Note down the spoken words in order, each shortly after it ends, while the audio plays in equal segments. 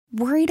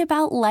Worried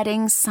about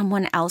letting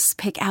someone else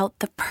pick out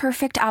the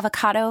perfect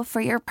avocado for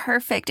your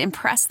perfect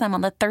impress them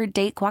on the third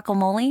date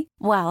guacamole?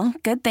 Well,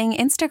 good thing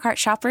Instacart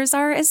shoppers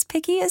are as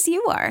picky as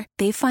you are.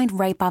 They find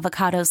ripe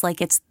avocados like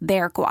it's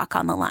their guac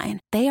on the line.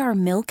 They are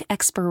milk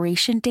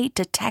expiration date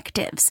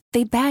detectives.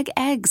 They bag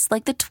eggs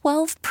like the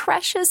 12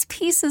 precious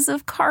pieces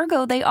of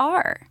cargo they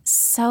are.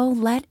 So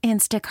let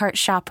Instacart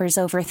shoppers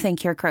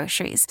overthink your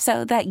groceries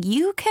so that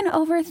you can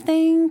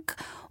overthink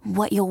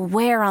what you'll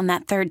wear on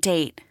that third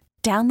date.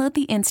 Download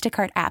the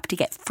Instacart app to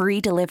get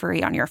free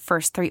delivery on your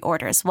first 3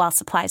 orders while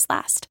supplies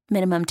last.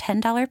 Minimum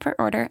 $10 per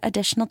order.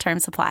 Additional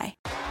terms apply.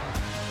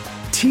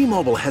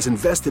 T-Mobile has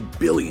invested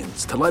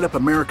billions to light up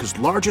America's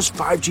largest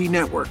 5G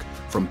network,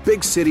 from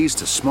big cities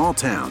to small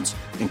towns,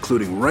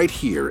 including right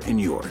here in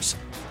yours.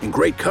 And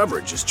great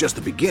coverage is just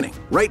the beginning.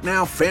 Right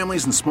now,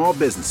 families and small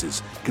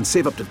businesses can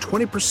save up to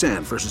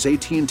 20% versus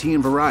AT&T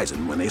and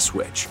Verizon when they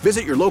switch.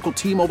 Visit your local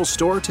T-Mobile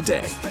store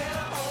today.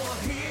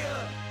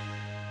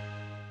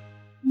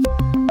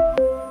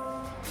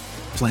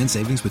 Plan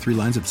savings with 3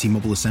 lines of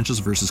T-Mobile Essentials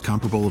versus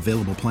comparable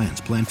available plans.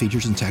 Plan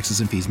features and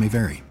taxes and fees may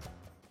vary.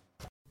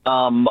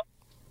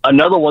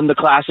 Another one, the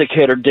classic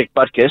hitter, Dick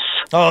Butkus.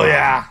 Oh,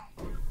 yeah.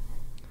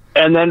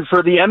 And then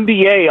for the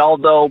NBA,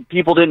 although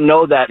people didn't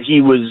know that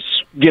he was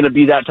going to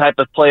be that type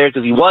of player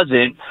because he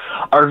wasn't,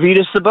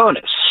 Arvydas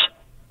Sabonis,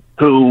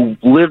 who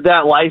lived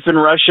that life in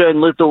Russia and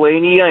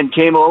Lithuania and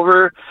came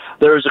over.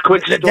 There was a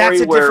quick story where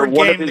That's a different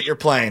game that you're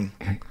playing.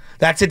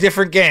 That's a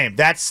different game.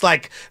 That's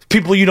like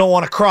people you don't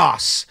want to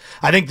cross.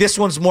 I think this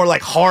one's more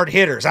like hard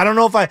hitters. I don't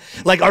know if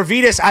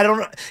Arvydas, I don't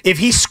know if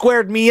he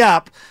squared me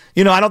up,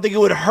 I don't think it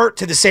would hurt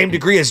to the same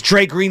degree as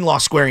Dre Greenlaw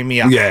squaring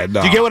me up. Yeah,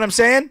 no. Do you get what I'm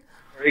saying?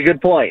 Very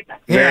good point.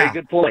 Very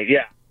good point,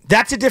 yeah.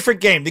 That's a different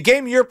game. The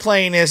game you're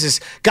playing is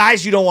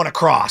guys you don't want to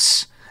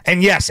cross.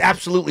 And yes,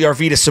 absolutely,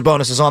 Arvydas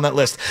Sabonis is on that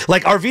list.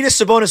 Like, Arvydas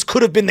Sabonis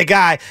could have been the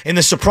guy in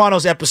the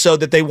Sopranos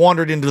episode that they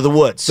wandered into the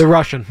woods. The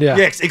Russian, yeah.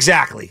 Yes,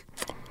 exactly.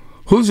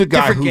 Who's the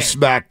guy who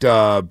smacked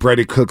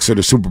Brady Cooks in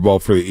the Super Bowl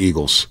for the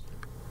Eagles?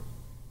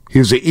 He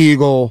was an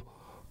Eagle,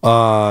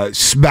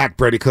 smacked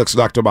Brady Cooks,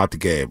 knocked him out the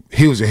game.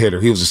 He was a hitter.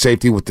 He was a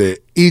safety with the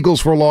Eagles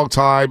for a long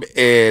time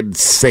and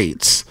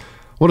Saints.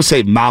 I want to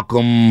say not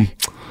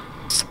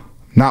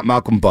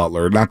Malcolm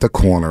Butler, not the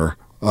corner.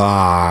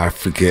 I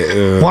forget.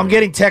 Well, I'm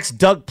getting text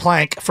Doug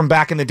Plank from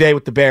back in the day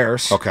with the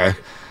Bears. Okay.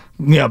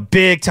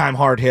 Big time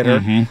hard hitter.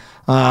 Mm-hmm.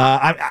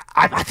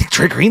 I think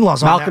Dre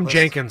Greenlaw's on Malcolm that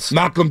Jenkins.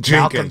 Malcolm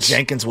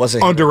Jenkins was a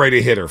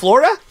underrated hitter.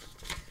 Florida?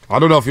 I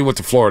don't know if he went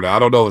to Florida. I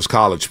don't know his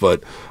college,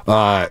 but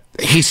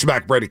he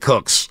smacked Brady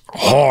Cooks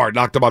hard,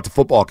 knocked him out the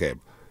football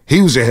game.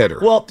 He was a hitter.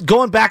 Well,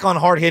 going back on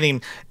hard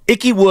hitting,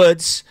 Ickey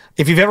Woods,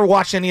 if you've ever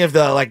watched any of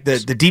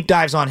the deep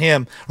dives on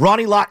him,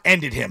 Ronnie Lott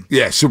ended him.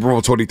 Yeah, Super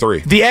Bowl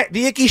 23. The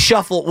Ickey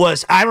Shuffle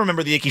I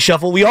remember the Ickey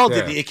Shuffle. We all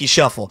did the Ickey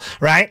Shuffle,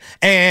 right?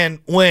 And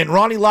when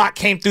Ronnie Lott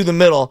came through the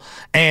middle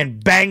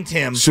and banged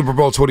him. Super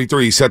Bowl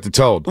 23, he set the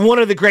tone. One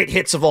of the great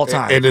hits of all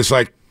time. And it's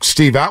like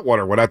Steve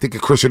Atwater. When I think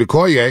of Christian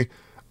Okoye,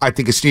 I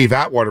think of Steve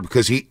Atwater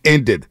because he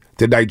ended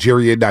the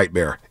Nigerian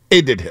nightmare.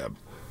 Ended him.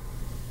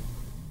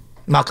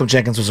 Malcolm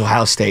Jenkins was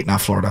Ohio State,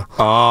 not Florida.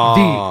 Oh,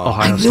 the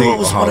Ohio State. I knew it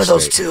was Ohio one of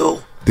those State. two.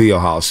 The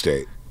Ohio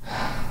State.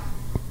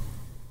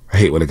 I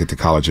hate when I get the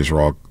colleges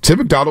wrong. Tim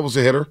McDonald was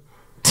a hitter.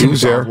 He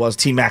was there.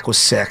 T-Mac was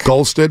sick.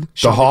 Golston,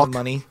 the Hawk.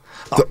 Money.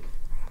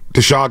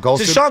 Deshaun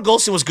Golston. Deshaun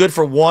Golston was good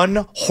for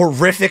one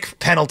horrific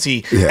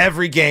penalty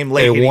every game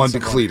late. And one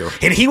decleater.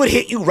 And he would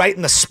hit you right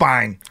in the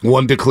spine.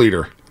 One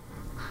decleter.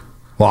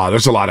 Wow,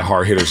 there's a lot of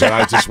hard hitters that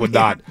I just would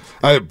not.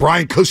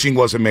 Brian Cushing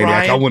was a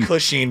maniac.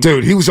 Cushing.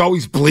 Dude, he was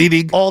always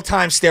bleeding.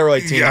 All-time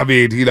steroid team. Yeah, I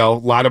mean,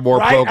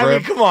 Lattimore program. I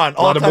mean, come on.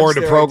 Lattimore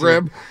in the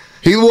program. Team.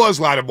 He was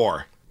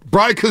Lattimore.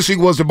 Brian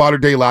Cushing was the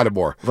modern-day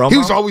Lattimore. Romo? He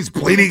was always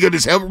bleeding in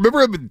his head.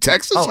 Remember him in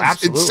Texas? Oh,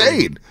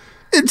 absolutely.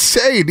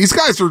 Insane. These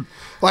guys are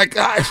like,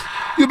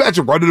 you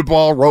imagine running the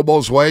ball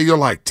Romo's way. You're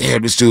like,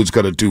 damn, this dude's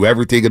going to do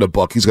everything in a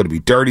book. He's going to be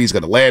dirty. He's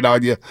going to land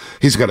on you.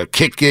 He's going to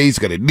kick you. He's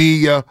going to knee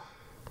you.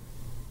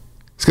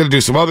 He's going to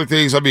do some other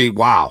things. I mean,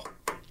 wow.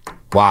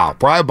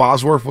 Brian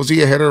Bosworth, was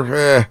he a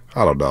hitter?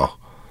 I don't know.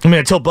 I mean,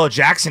 until Bo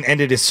Jackson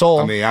ended his soul.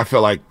 I mean, I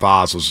feel like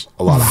Bos was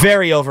a lot of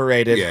very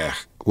overrated. Yeah,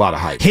 a lot of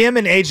hype. Him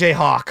and A.J.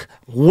 Hawk,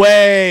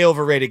 way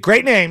overrated.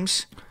 Great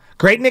names,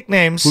 great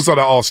nicknames. Who's on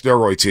the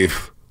all-steroid team?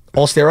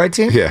 All-steroid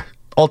team? Yeah.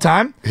 All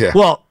time? Yeah.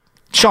 Well,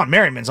 Sean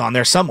Merriman's on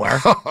there somewhere,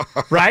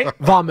 right?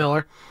 Von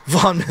Miller,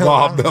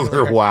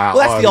 wow. Well,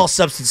 that's the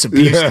all-substance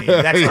abuse team.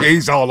 That's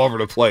he's all over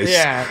the place.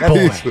 Yeah.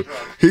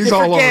 He's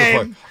all over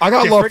the place. I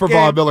got love for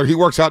Von Miller. He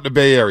works out in the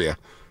Bay Area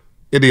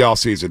in the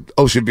off-season.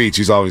 Ocean Beach,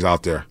 he's always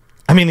out there.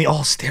 I mean, the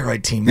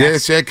all-steroid team.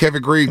 Yeah,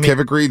 Kevin Green.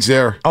 Kevin Green's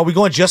there. Are we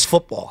going just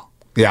football?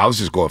 Yeah, I was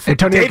just going for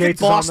Antonio David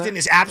Gates Boston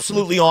is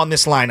absolutely on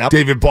this lineup.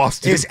 David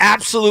Boston is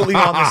absolutely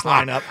on this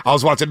lineup. I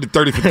was watching the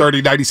 30 for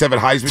 30, 97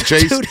 Heisman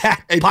chase. Dude,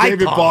 and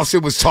David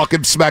Boston was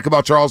talking smack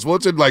about Charles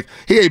Woodson. Like,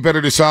 he ain't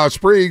better than Sean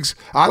Spriggs.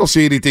 I don't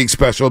see anything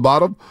special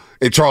about him.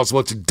 And Charles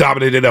Woodson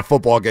dominated that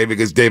football game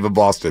against David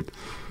Boston.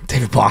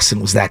 David Boston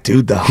was that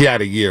dude, though. He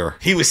had a year.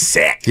 He was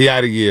sick. He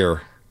had a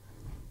year.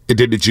 And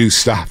then the juice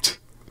stopped.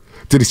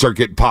 Then he started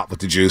getting popped with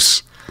the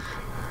juice.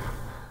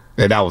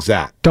 And that was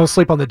that. Don't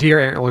sleep on the deer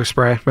antler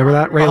spray. Remember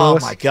that, Ray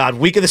Lewis? Oh, my God.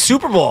 Week of the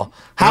Super Bowl.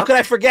 How could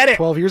I forget it?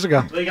 12 years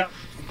ago.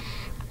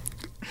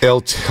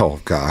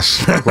 Oh,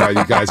 gosh. Right,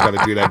 you guys got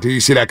to do that. Do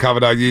you see that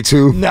coming on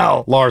YouTube?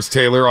 No. Lars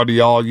Taylor on the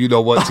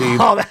you-know-what team.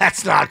 Oh,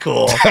 that's not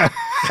cool.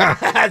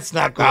 That's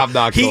not cool. I'm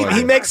not going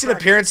He makes an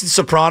appearance in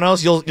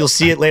Sopranos. You'll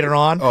see it later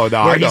on. Oh,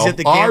 no, where I know. he's at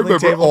the gambling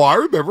table. Oh, I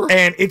remember.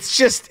 And it's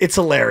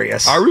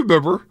hilarious. I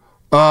remember.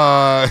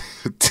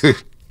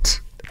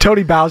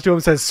 Tony bows to him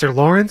and says, Sir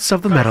Lawrence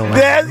of the Meadowlands.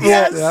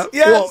 Yes.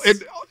 Well,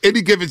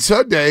 any given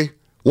Sunday,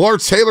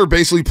 Lawrence Taylor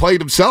basically played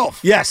himself.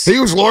 Yes. He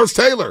was Lawrence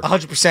Taylor.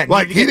 100%.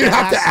 Like, he didn't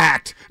have to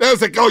act. That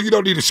was like, oh, you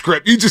don't need a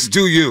script. You just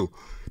do you.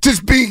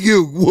 Just be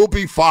you. We'll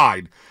be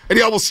fine. And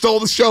he almost stole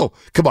the show.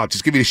 Come on,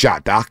 just give me the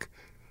shot, Doc.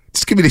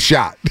 Just give me the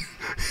shot.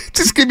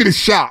 Just give me the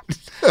shot.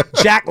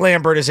 Jack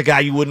Lambert is a guy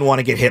you wouldn't want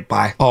to get hit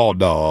by. Oh,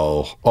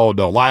 no.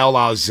 Lyle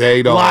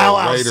Alzado. Lyle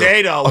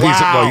Alzado. Oh,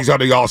 Wow. he's on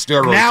the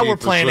all-steroid team. Now we're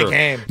playing a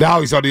game. Now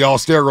he's on the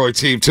all-steroid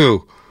team,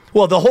 too.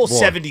 Well, the whole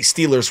 70s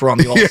Steelers were on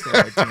the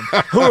all-steroid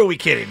team. Who are we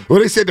kidding?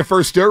 Well, they said the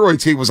first steroid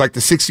team was like the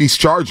 60s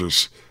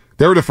Chargers.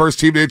 They were the first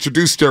team to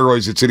introduce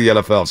steroids into the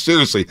NFL.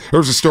 Seriously. There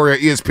was a story on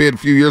ESPN a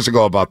few years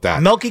ago about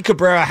that. Melky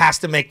Cabrera has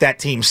to make that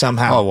team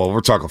somehow. Oh, well,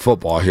 we're talking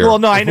football here. Well,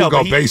 no, I If know. we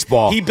go But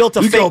baseball. He built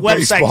a You fake go website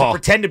baseball. to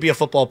pretend to be a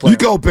football player. You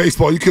go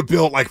baseball, you could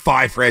build like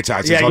 5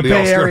 franchises Yeah, on The the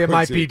Bay Area all-steroid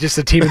might team. be just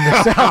a team in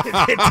the South.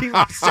 The team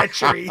of the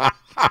century.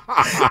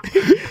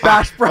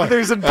 Bash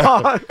Brothers and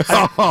Pod.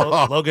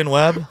 Logan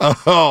Webb.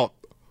 Oh,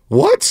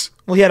 what?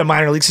 Well, he had a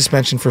minor league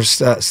suspension for.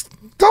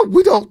 No,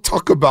 we don't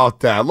talk about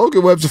that.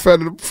 Logan Webb's a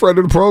friend of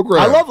the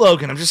program. I love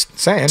Logan. I'm just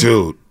saying.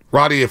 Dude,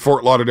 Roddy at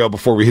Fort Lauderdale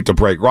before we hit the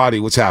break. Roddy,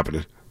 what's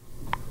happening?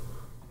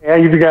 How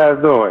you guys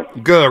doing?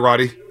 Good,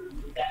 Roddy.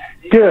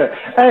 Good.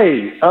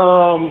 Hey,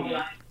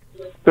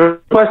 the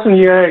question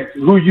you asked,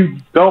 who you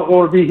don't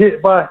want to be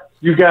hit by,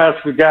 you guys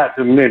forgot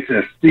to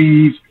mention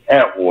Steve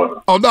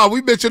Atwater. Oh, no,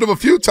 we mentioned him a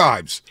few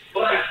times.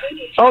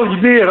 Oh, you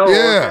did? Oh,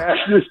 Yeah.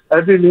 okay. I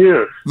didn't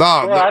hear.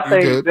 No, Well, I you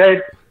think did.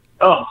 that.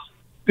 Oh,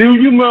 do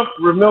you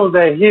remember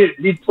that hit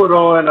he put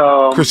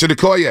on Christian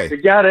Okoye. the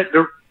guy that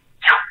the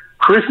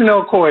Christian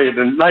Okoye,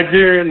 the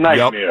Nigerian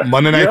Nightmare? Yep,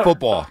 Monday Night Yep.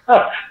 Football.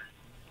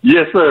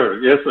 Yes, sir.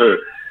 Yes, sir.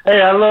 Hey,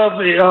 I love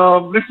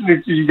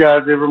listening to you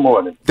guys every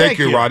morning. Thank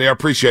you, you. Roddy. I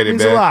appreciate it,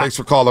 Means a man. lot. Thanks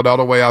for calling all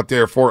the way out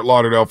there, Fort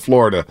Lauderdale,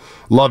 Florida.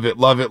 Love it,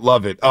 love it,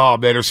 love it. Oh,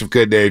 man, there's some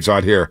good names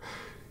on here.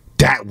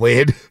 Dat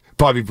Wade,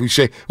 Bobby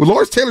Boucher. Well,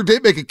 Lawrence Taylor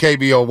did make a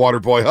cameo on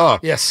Waterboy, huh?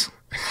 Yes.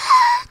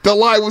 The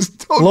line was...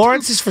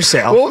 Lawrence is for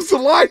sale. What was the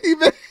line he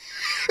made?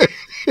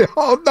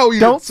 Oh, no, he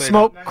Don't didn't say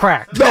smoke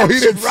crack. that. No, he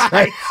didn't That's say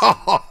right.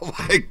 Oh,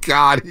 my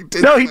God. He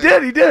did No, he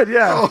did. He did,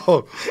 yeah.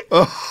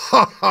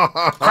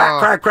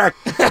 Crack, crack.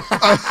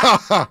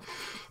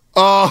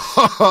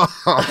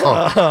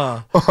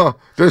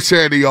 They're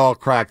saying the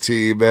all-crack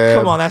team, man.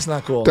 Come on, that's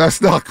not cool.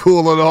 That's not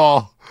cool at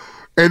all.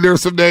 And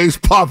there's some names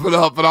popping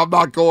up, but I'm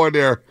not going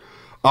there.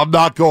 I'm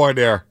not going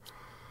there.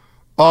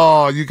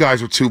 Oh, you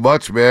guys are too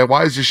much, man.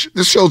 Why is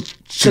this show?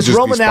 Because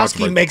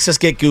Romanowski makes us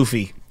get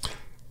goofy.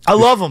 I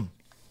love him.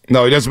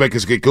 No, he doesn't make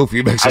us get goofy.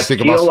 He makes us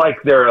think about. I feel like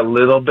they're a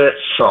little bit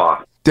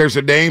soft. There's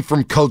a name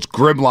from Coach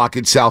Grimlock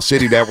in South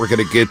City that we're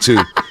going to get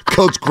to.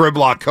 Coach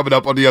Grimlock coming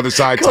up on the other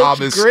side. Coach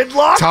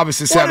Gridlock?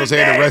 Thomas in What San a Jose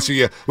and the name. rest of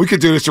you. We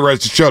could do this the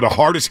rest of the show. The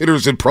hardest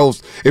hitters in pro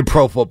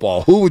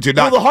football. Who would you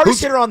not? Well, the hardest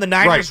who's- hitter on the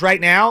Niners right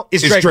now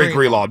is Drake Drake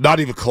Greenlaw. Greenlaw. Not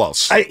even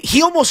close.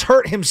 He almost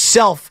hurt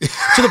himself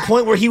to the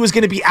point where he was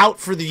going to be out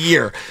for the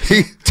year.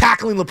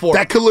 Tackling Laporta.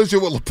 That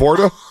collision with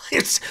Laporta.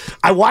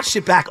 I watched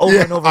it back over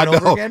and over and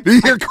over again. Did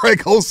you hear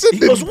Craig Olsen? He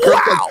goes,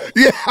 wow.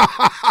 Yeah.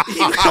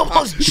 He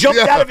almost jumped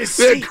out of his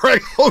seat.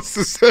 Craig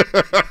Olsen said,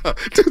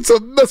 it's a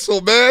missile,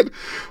 man.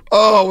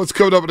 Oh, what's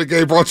coming up in the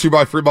game? Brought to you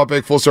by Fremont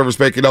Bank, full service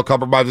banking, no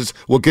compromises.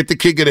 We'll get the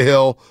king of the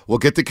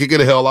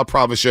hill. I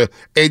promise you.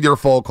 And your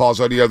phone calls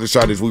on the other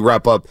side as we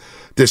wrap up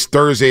this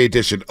Thursday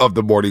edition of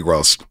the Morning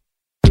Roast.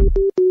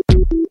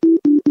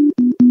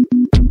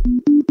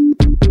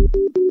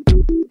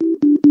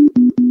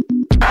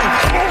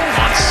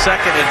 On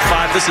 2nd and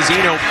 5, this is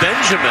Eno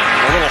Benjamin.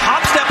 A little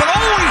hop step, and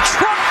he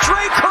trucked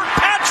Dre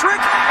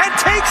Kirkpatrick and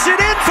takes it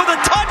in for the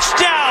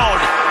touchdown.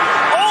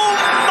 Oh,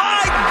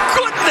 my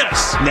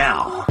goodness.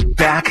 Now,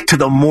 back to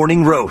the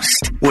Morning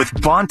Roast with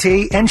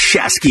Bonta and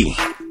Shasky.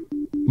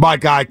 My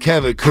guy,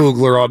 Kevin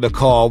Kugler, on the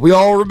call. We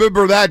all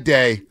remember that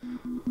day.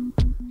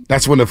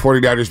 That's when the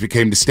 49ers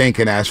became the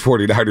stinking ass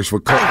 49ers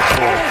with Colt.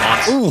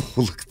 Ooh,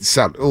 look at the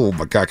sound. Oh,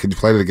 my God. Can you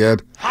play it again?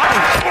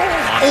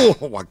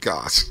 Oh, my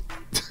gosh.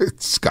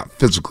 It's got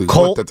physically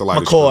Colt at the line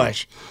of McCoy.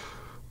 scrimmage.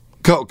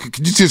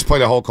 Can you just play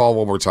the whole call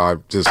one more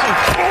time? Just On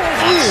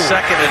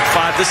 2nd and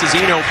 5, this is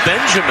Eno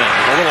Benjamin.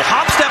 A little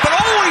hop step, and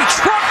he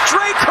trucked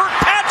Dre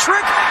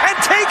Kirkpatrick and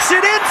takes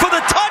it in for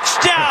the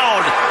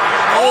touchdown.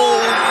 Oh,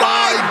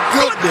 my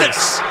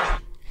goodness.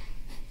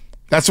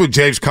 That's what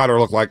James Conner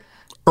looked like.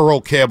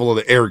 Earl Campbell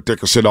and Eric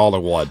Dickerson all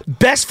in one.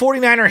 Best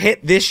 49er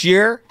hit this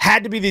year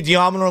had to be the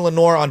Deommodore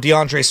Lenoir on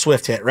DeAndre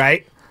Swift hit,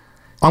 right?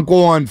 I'm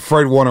going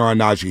Fred Warner on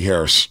Najee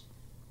Harris.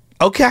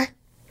 Okay.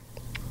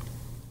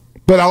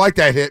 But I like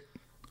that hit.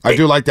 I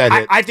do like that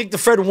hit. I think the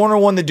Fred Warner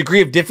one, the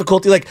degree of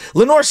difficulty, like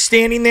Lenore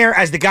standing there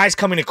as the guy's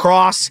coming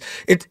across.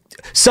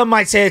 Some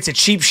might say it's a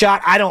cheap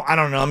shot. I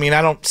don't know. I mean,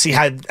 I don't see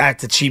how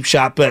that's a cheap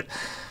shot, but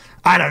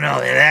I don't know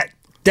that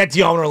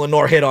DeAndre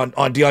Lenore hit on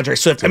DeAndre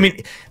Swift. I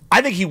mean,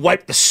 I think he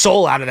wiped the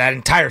soul out of that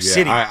entire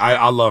city.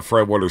 I love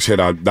Fred Warner's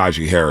hit on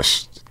Najee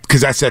Harris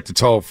because that set the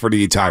tone for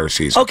the entire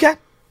season. Okay.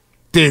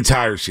 The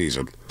entire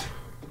season.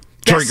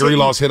 Trey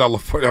Greenlaw's hit on.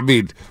 I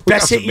mean,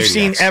 best hit you've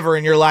seen ever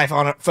in your life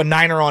for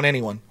Niner on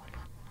anyone.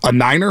 A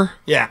Niner?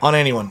 Yeah, on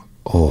anyone.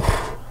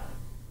 Oh.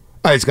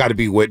 It's got to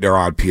be Whitner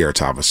on Pierre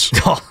Thomas.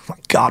 Oh, my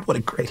God, what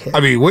a great hit.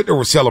 I mean, Whitner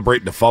was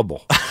celebrating the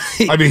fumble.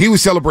 I mean, he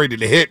was celebrating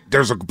the hit.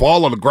 There's a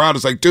ball on the ground.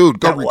 It's like, dude,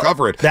 go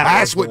recover it.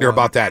 I asked Whitner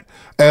about that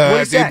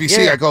at the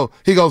NBC. Yeah.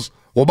 He goes,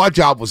 well, my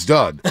job was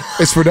done.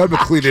 It's for them to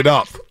clean it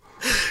up.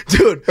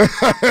 Dude,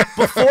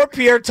 before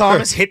Pierre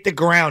Thomas hit the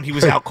ground, he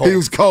was out cold. He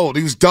was cold.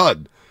 He was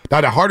done.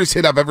 Now, the hardest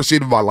hit I've ever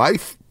seen in my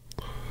life,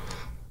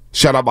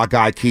 shout out my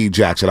guy, Keene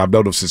Jackson. I've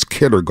known him since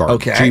kindergarten.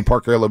 Okay. G.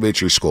 Parker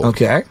Elementary School.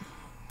 Okay.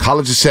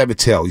 College of San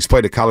Mateo. He's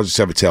played at College of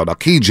San Mateo. Now,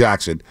 Keene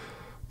Jackson,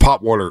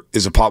 Pop Warner,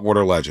 is a Pop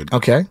Warner legend.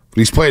 Okay. But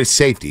he's played at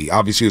safety.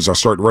 Obviously, he was our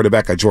starting running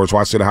back at George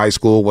Washington High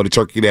School. Won a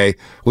Turkey Day.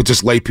 Would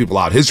just lay people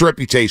out. His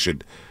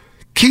reputation,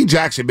 Keene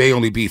Jackson may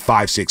only be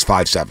 5'6",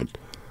 5'7",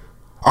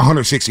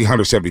 160,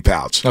 170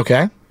 pounds.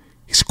 Okay.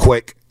 He's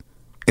quick,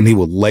 and he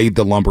will lay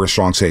the lumber of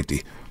strong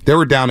safety. They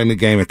were down in the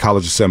game at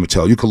College of San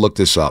Mateo. You can look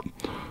this up.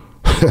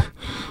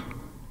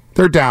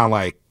 They're down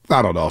like,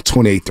 I don't know,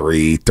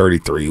 23,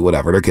 33,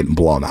 whatever. They're getting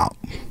blown out.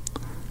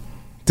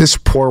 This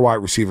poor wide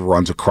receiver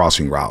runs a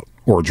crossing route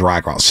or a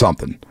drag route,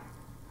 something.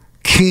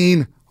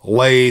 Keene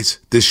lays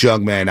this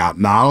young man out.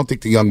 Now, I don't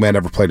think the young man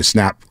ever played a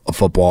snap of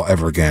football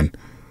ever again.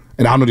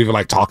 And I don't even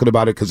like talking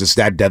about it because it's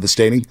that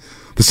devastating.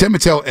 The San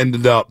Mateo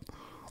ended up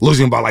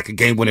losing by like a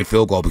game-winning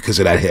field goal because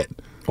of that hit.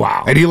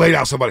 Wow. And he laid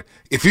out somebody.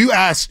 If you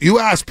ask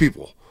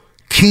people,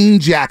 Keene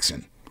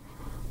Jackson,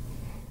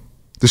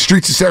 the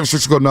streets of San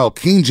Francisco know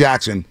Keene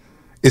Jackson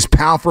is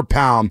pound for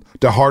pound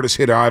the hardest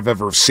hitter I've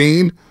ever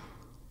seen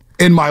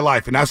in my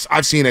life. And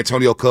I've seen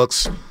Antonio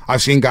Cooks.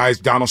 I've seen guys,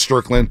 Donald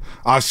Strickland.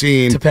 I've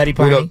seen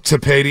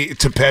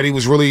Tapetti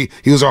was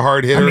he was a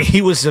hard hitter. I mean,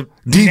 he was a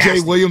DJ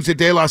nasty. Williams at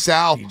De La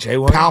Salle.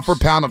 Pound for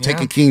pound, I'm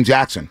taking Keene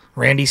Jackson.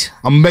 Randy's.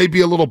 I'm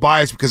maybe a little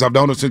biased because I've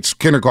known him since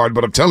kindergarten,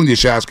 but I'm telling you,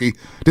 Shasky,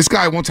 this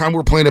guy, one time we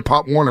were playing at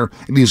Pop Warner,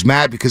 and he was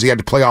mad because he had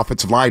to play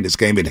offensive line this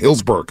game in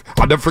Hillsburg.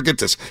 I'll never forget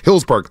this.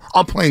 Hillsburg.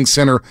 I'm playing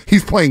center.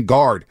 He's playing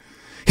guard.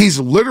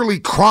 He's literally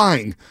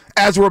crying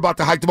as we're about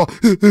to hike the ball.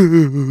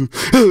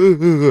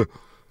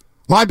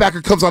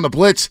 Linebacker comes on the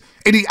blitz,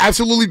 and he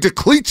absolutely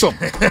depletes him.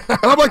 And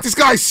I'm like, this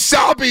guy's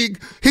sobbing.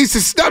 He's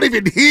just not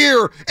even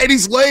here, and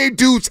he's laying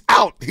dudes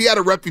out. He had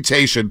a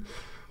reputation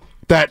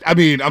that, I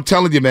mean, I'm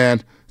telling you,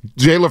 man,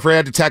 Jay LaFrey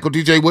had to tackle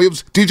DJ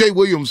Williams. DJ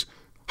Williams,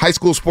 high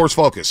school sports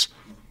focus.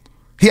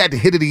 He had the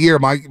hit of the year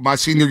my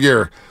senior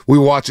year. We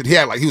were watching.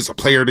 He was a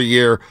player of the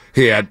year.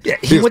 He went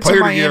to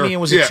Miami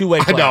and was a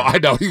two-way player. I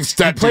know. He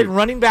played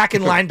running back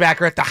and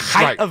linebacker at the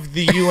height of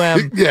the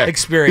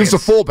experience. He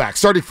was a fullback,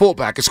 starting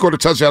fullback, and scored a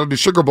touchdown in the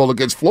Sugar Bowl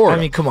against Florida.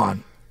 I mean, come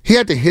on. He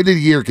had the hit of the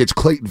year against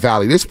Clayton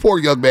Valley. This poor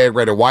young man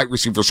ran a wide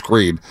receiver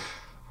screen.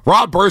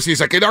 Rob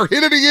Bursey's like, in our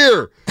hit of the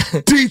year,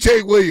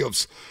 DJ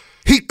Williams.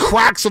 He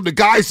cracks him. The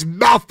guy's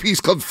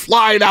mouthpiece comes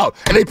flying out,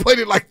 and they played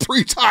it like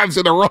 3 times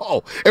in a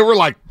row. And we're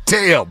like,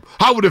 damn,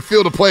 how would it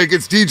feel to play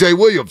against DJ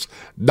Williams?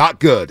 Not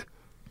good.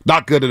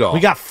 Not good at all. We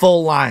got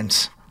full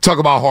lines. Talk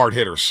about hard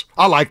hitters.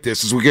 I like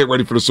this as we get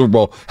ready for the Super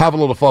Bowl. Have a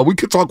little fun. We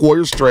could talk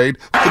Warriors trade.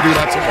 We could do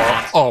that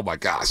tomorrow. Oh, my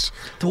gosh.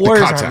 The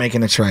Warriors aren't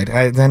making a trade.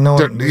 And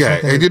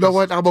you know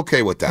what? I'm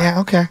okay with that. Yeah,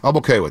 okay. I'm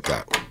okay with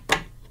that.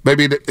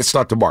 Maybe it's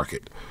not the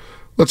market.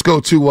 Let's go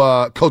to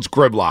Coach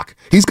Grimlock.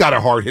 He's got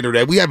a hard hitter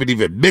that we haven't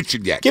even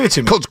mentioned yet. Give it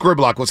to me. Coach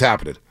Grimlock, what's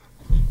happening?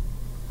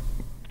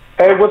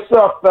 Hey, what's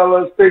up,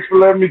 fellas? Thanks for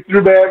letting me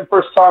through, man.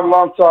 First time,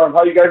 long time.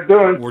 How you guys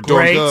doing? We're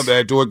doing good,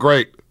 man. Doing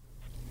great.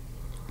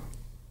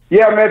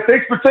 Yeah, man.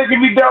 Thanks for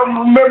taking me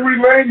down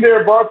memory lane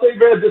there, Bonta.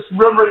 Man, just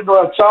remembering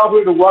my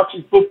childhood and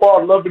watching football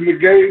and loving the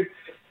game.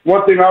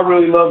 One thing I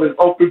really love is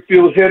open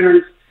field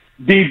hitters,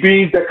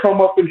 DBs that come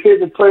up and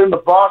hit and play in the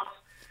box.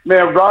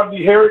 Man,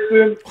 Rodney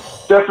Harrison,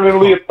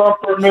 definitely a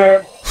thumper,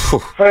 man.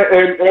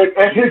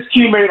 and his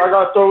teammate, I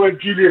got to throw in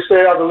Junior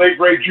Seau, the late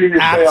great Junior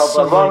Seau,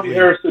 but Rodney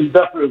Harrison,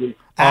 definitely.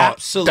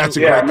 Absolutely. That's a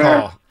great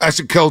call. That's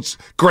a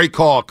great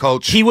call,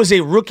 Coach. He was a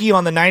rookie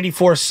on the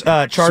 94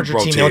 Charger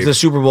team that went to the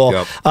Super Bowl.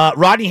 Yep.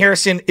 Rodney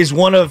Harrison is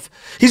one of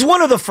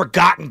the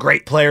forgotten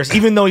great players,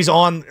 even though he's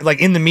on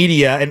in the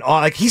media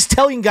and he's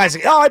telling guys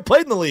I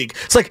played in the league.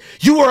 It's like,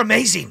 you were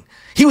amazing.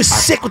 He was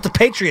sick with the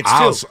Patriots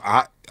too.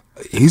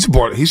 He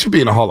should be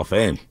in the Hall of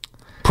Fame.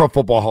 Pro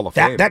Football Hall of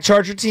Fame. That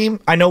Charger team,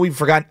 I know we've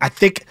forgotten. I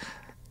think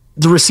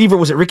the receiver,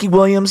 was it Ricky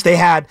Williams? They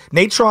had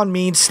Natron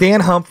Means,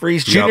 Stan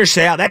Humphries, Junior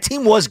Seau. That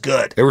team was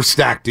good. They were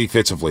stacked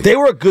defensively. They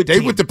were a good team.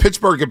 They went to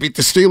Pittsburgh and beat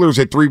the Steelers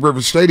at Three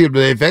Rivers Stadium.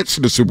 They advanced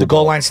to the Super Bowl. The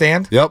goal line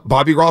stand? Yep.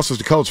 Bobby Ross was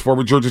the coach,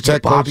 former Georgia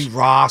Tech coach. Bobby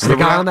Ross. The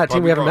guy on that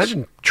team we haven't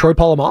mentioned, Troy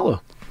Polamalu.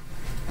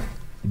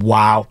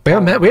 Wow. We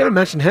haven't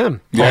mentioned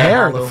him. The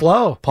hair, the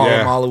flow.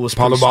 Polamalu was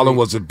pretty Polamalu sweet.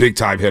 was a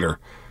big-time hitter.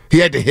 He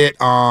had to hit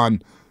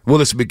on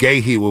Willis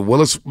McGahee.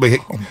 Was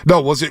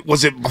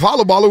it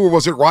Polamalu or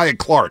was it Ryan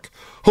Clark?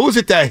 Who was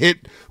it that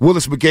hit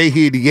Willis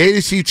McGahee in the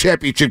AFC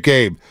Championship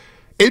game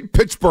in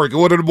Pittsburgh?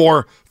 One of the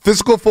more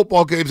physical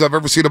football games I've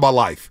ever seen in my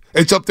life.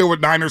 It's up there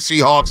with Niners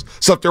Seahawks.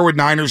 It's up there with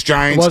Niners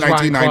Giants,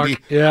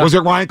 1990. Yeah. Was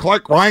it Ryan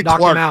Clark? Ryan Knocked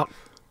Clark him out.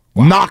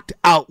 knocked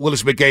out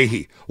Willis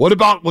McGahee. What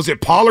about, was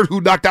it Pollard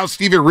who knocked out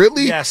Stephen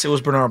Ridley? Yes, it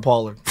was Bernard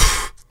Pollard.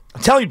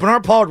 I'm telling you,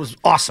 Bernard Pollard was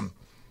awesome.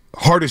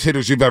 Hardest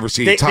hitters you've ever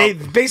seen. They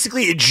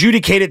basically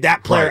adjudicated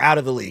that player out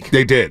of the league.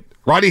 They did.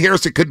 Rodney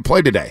Harrison couldn't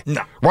play today.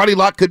 No. Rodney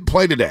Lott couldn't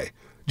play today.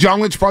 John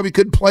Lynch probably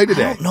couldn't play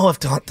today. I don't know if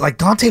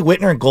Dante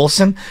Whitner and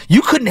Golson,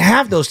 you couldn't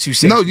have those two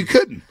safeties. No, you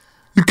couldn't.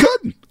 You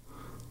couldn't.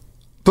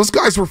 Those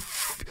guys were.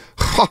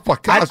 Oh my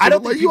gosh! I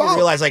don't think people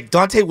realize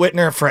Dante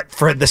Whitner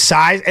for the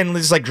size, and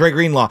this is like Dre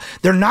Greenlaw.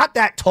 They're not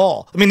that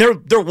tall. I mean,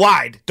 they're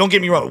wide. Don't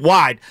get me wrong,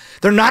 wide.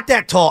 They're not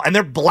that tall, and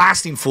they're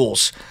blasting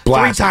fools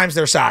 3 times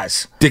their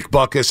size. Dick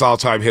Butkus,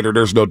 all-time hitter.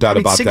 There's no doubt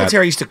about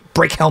Singletary used to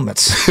break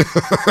helmets.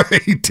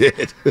 He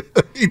did.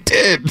 He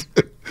did.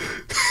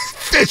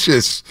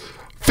 Vicious.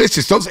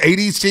 Those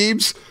 80s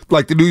teams,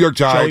 like the New York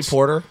Giants. Joey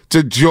Porter with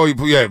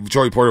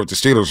the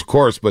Steelers, of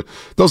course, but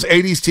those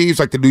 80s teams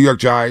like the New York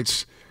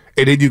Giants,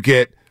 and then you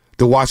get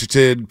the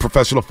Washington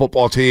professional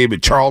football team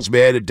and Charles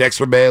Mann and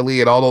Dexter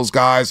Manley and all those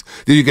guys.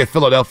 Then you get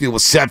Philadelphia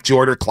with Seth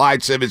Jordan,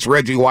 Clyde Simmons,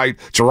 Reggie White,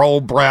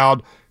 Jerome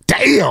Brown.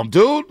 Damn,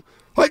 dude.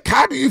 Like,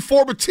 how do you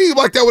form a team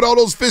like that with all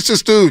those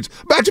vicious dudes?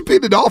 Imagine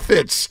being an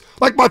offense.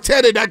 Like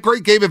Montana in that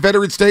great game at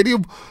Veterans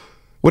Stadium.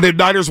 When the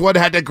Niners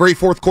had that great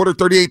fourth quarter,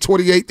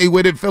 38-28, they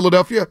win in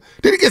Philadelphia.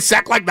 Did he get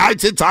sacked like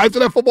 9-10 times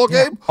in that football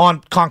game?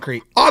 On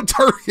concrete. On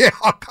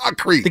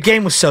concrete. The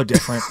game was so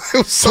different. It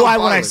was so That's why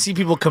when I violent. see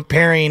people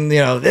comparing,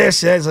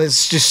 this,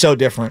 it's just so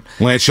different.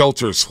 Lance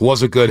Schulters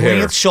was a good hitter.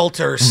 Lance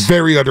Schulters.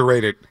 Very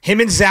underrated. Him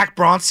and Zach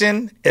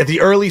Bronson at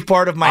the early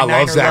part of my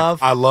Niner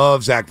love. I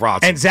love Zach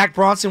Bronson. And Zach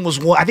Bronson was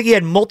one. I think he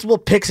had multiple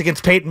picks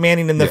against Peyton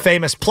Manning in the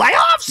famous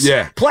playoffs.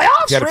 Yeah.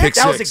 Playoffs, He had a Rick? pick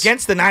That was six.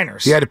 against the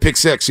Niners. He had a pick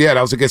 6. Yeah,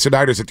 that was against the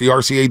Niners at the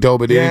RCA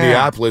Dome in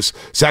Indianapolis.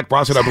 Zach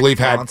Bronson, I believe,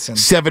 had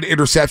 7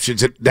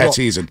 interceptions that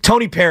season.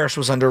 Tony Parrish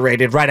was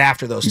underrated right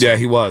after those two. Yeah,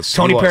 he was.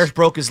 Tony Parrish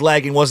broke his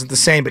leg and wasn't the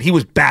same, but he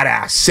was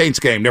badass. Saints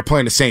game. They're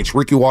playing the Saints.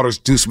 Ricky Waters,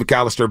 Deuce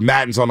McAllister,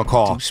 Madden's on the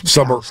call.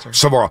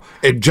 Somewhere.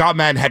 And John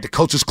Madden had the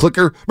coach's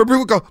clicker. Remember, he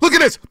would go, look at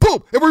this.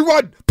 Boom. And we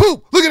run.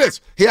 Boom. Look at this.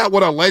 He had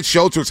one on Lance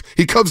Schulters.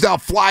 He comes down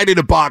flying in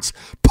the box,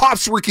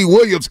 pops Ricky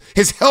Williams.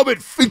 His helmet,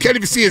 you can't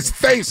even see his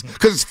face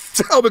because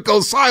his helmet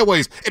goes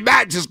sideways. And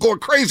Madden just going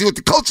crazy with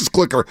the coach's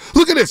clicker.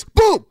 Look at this.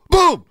 Boom.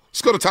 Boom.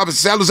 Let's go to Thomas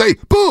San Jose.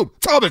 Boom.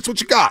 Thomas,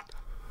 what you got?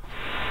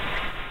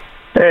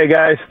 Hey,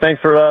 guys.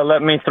 Thanks for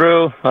letting me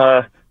through.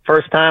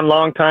 First time,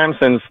 long time,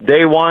 since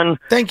day one.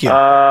 Thank you.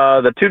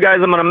 The 2 guys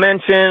I'm going to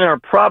mention are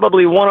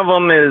probably, one of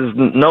them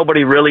is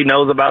nobody really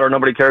knows about or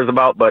nobody cares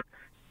about, but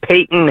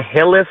Peyton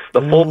Hillis,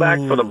 the fullback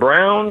for the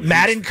Browns.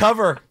 Madden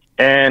cover.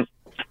 And,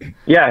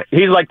 yeah,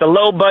 he's like the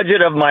low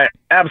budget of my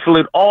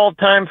absolute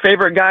all-time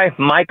favorite guy,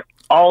 Mike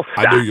Allstott.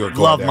 I knew you were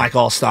going Love there. Mike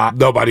Allstott.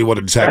 Nobody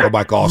wanted to tackle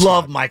Mike Allstott.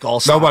 Love Mike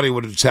Allstott. Nobody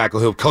wanted to tackle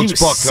him. Coach was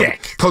Buck.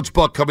 sick. Coach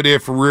Buck coming in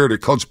for Reardon.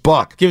 Coach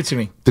Buck. Give it to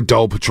me. The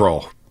Dole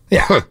Patrol.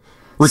 Yeah.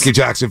 Ricky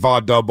Jackson,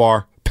 Von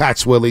Dunbar, Pat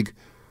Swillig,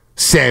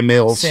 Sam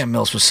Mills. Sam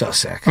Mills was so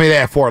sick. I mean, they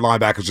had 4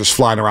 linebackers just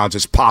flying around,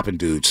 just popping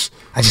dudes.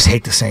 I just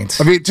hate the Saints.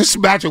 I mean, just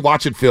imagine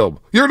watching film.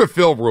 You're in a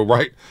film room,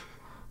 right?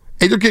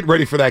 And you're getting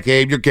ready for that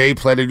game. You're game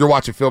planning. You're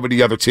watching film of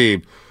the other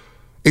team.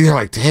 And you're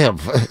like, damn,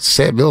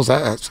 Sam Mills,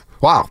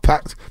 wow,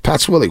 Pat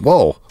Swillig,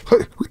 whoa.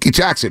 Ricky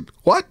Jackson,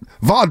 what?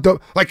 Von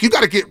Dunbar. Like, you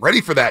got to get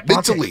ready for that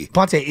mentally.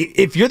 Ponte,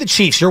 if you're the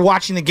Chiefs, you're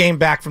watching the game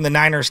back from the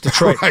Niners,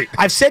 Detroit. Right.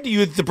 I've said to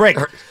you at the break,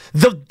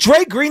 the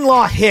Dre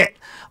Greenlaw hit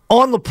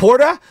on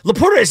Laporta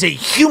is a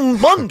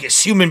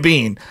humongous human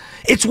being.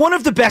 It's one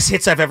of the best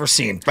hits I've ever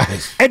seen.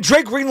 And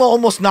Dre Greenlaw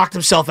almost knocked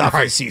himself out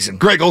for the season.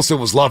 Greg Olsen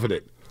was loving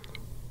it.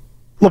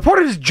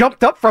 Laporta just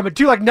jumped up from it,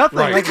 too, like nothing.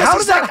 Right. Like, Because how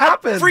he's does that like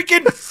happen? a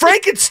freaking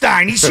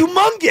Frankenstein. He's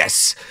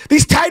humongous.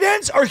 These tight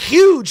ends are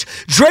huge.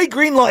 Dre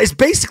Greenlaw is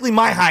basically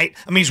my height.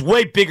 I mean, he's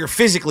way bigger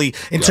physically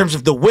in terms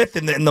of the width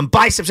and the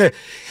biceps.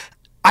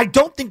 I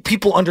don't think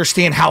people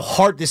understand how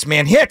hard this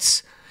man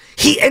hits.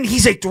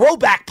 He's a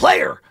throwback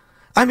player.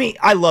 I mean,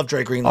 I love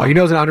Dre Greenlaw. Oh, you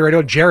know who's an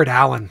underrated? Jared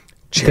Allen.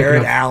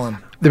 Jared Allen.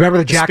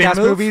 Remember the spin Jackass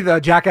move? movie,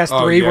 the Jackass 3,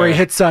 Oh, yeah. where he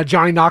hits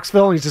Johnny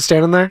Knoxville and he's just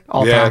standing there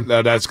all the time?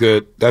 No, that's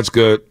good. That's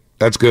good.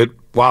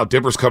 Wow,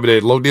 Dipper's coming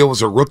in. Low Neal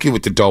was a rookie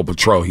with the Dole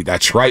Patrol.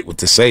 That's right, with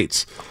the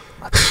Saints.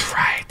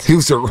 Right. He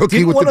was a rookie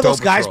Didn't with one the of those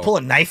Dope guys Patrol. pull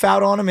a knife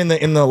out on him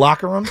in the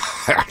locker room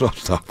I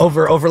don't know.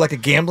 over like a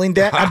gambling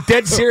debt? I'm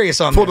dead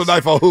serious on Pulled this. a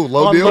knife on who?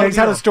 Low On deal? Low He's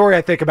had a story,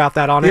 I think, about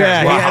that on air.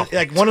 Yeah, Wow. he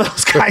had, like one of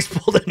those guys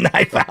pulled a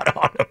knife out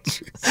on him.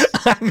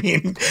 I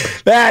mean,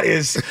 that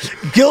is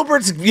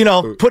Gilbert's,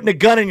 putting a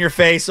gun in your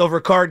face over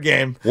a card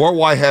game. What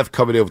do I have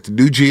coming in with the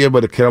new GM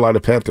of the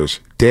Carolina Panthers?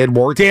 Dan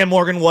Morgan? Dan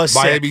Morgan was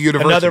Miami sick.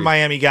 University. Another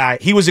Miami guy.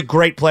 He was a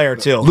great player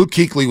too. Luke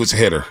Kuechly was a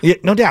hitter. Yeah,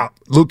 no doubt.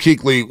 Luke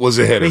Kuechly was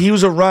a hitter. He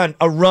was a run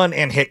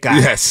and hit guy.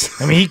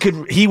 Yes. I mean,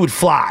 he would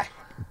fly.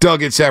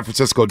 Doug in San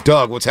Francisco.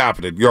 Doug, what's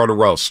happening? You're on the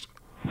roast.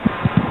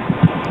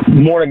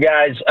 Morning,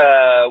 guys.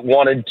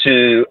 Wanted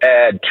to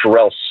add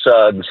Terrell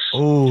Suggs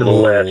to the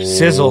list.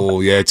 Sizzle. Oh,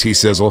 yeah,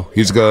 T-Sizzle.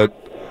 He's good.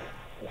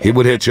 He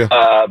would hit you.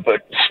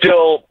 But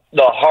still,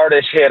 the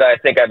hardest hit I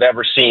think I've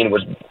ever seen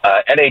was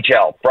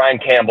NHL. Brian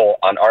Campbell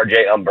on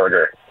R.J.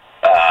 Umberger.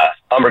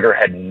 Umberger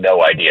had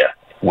no idea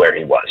where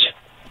he was.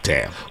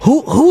 Damn.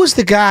 Who was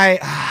the guy?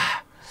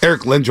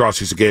 Eric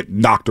Lindros used to get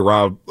knocked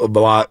around a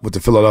lot with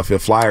the Philadelphia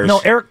Flyers. No,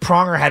 Eric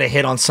Pronger had a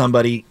hit on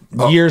somebody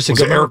years ago.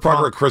 Was it Eric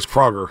Pronger or Chris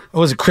Pronger?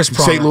 Was it Chris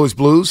Pronger? St. Louis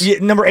Blues? Yeah,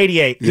 number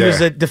 88. He was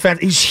a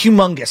defense. He's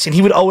humongous, and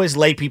he would always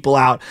lay people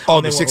out.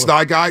 Oh, the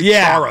 6'9" guy?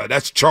 Yeah. Chara.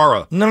 That's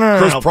Chara. No.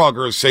 Chris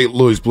Pronger is St.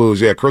 Louis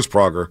Blues. Yeah, Chris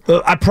Pronger.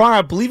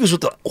 I believe he was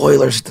with the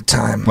Oilers at the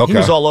time. Okay. He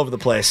was all over the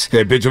place.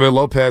 Yeah, Benjamin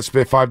Lopez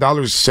spent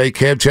 $5 to say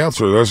Cam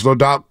Chancellor. There's no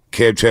doubt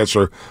Cam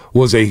Chancellor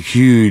was a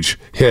huge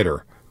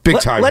hitter.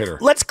 Big-time hitter.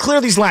 Let's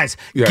clear these lines.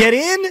 Yeah. Get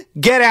in,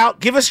 get out,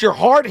 give us your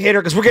hard hitter,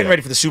 because we're getting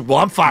ready for the Super Bowl.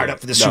 I'm fired up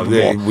for the Super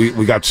Bowl.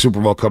 We got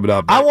Super Bowl coming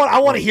up. I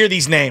want to hear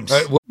these names.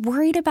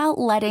 Worried about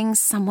letting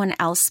someone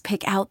else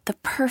pick out the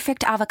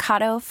perfect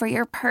avocado for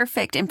your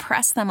perfect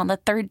impress them on the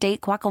third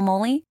date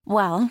guacamole?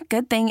 Well,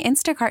 good thing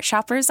Instacart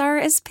shoppers are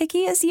as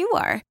picky as you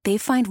are. They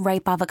find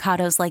ripe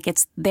avocados like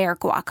it's their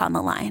guac on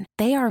the line.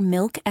 They are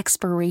milk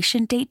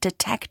expiration date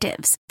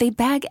detectives. They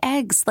bag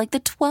eggs like the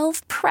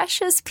 12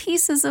 precious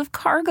pieces of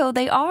cargo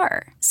they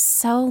are.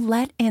 So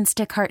let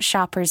Instacart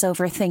shoppers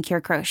overthink your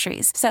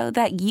groceries so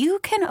that you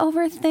can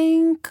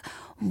overthink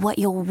what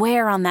you'll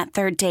wear on that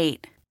third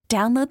date.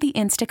 Download the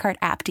Instacart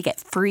app to get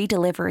free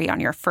delivery on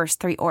your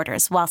first 3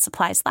 orders while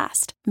supplies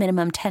last.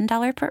 Minimum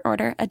 $10 per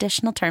order.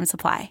 Additional terms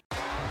apply.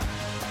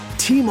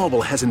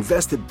 T-Mobile has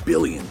invested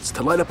billions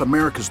to light up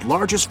America's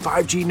largest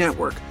 5G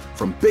network,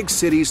 from big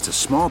cities to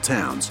small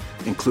towns,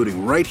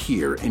 including right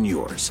here in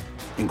yours.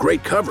 And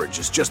great coverage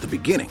is just the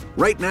beginning.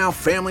 Right now,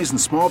 families and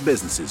small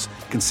businesses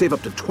can save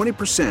up to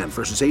 20%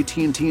 versus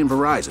AT&T and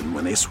Verizon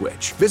when they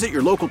switch. Visit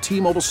your local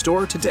T-Mobile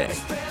store today.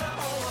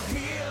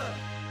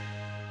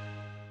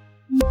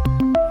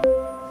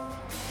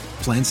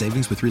 Plan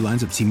savings with 3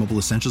 lines of T-Mobile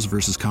Essentials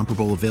versus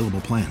comparable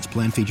available plans.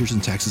 Plan features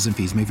and taxes and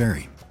fees may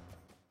vary.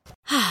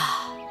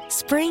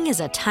 Spring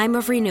is a time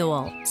of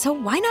renewal, so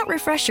why not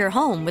refresh your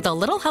home with a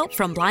little help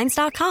from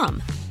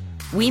Blinds.com?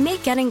 We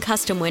make getting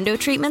custom window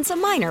treatments a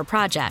minor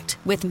project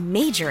with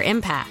major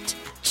impact.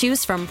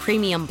 Choose from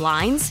premium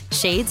blinds,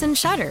 shades, and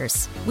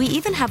shutters. We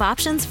even have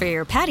options for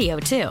your patio,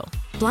 too.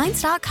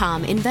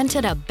 Blinds.com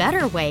invented a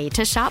better way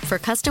to shop for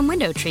custom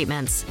window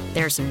treatments.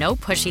 There's no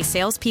pushy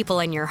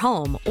salespeople in your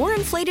home or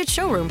inflated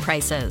showroom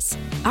prices.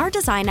 Our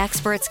design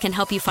experts can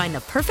help you find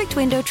the perfect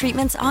window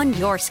treatments on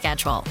your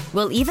schedule.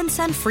 We'll even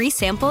send free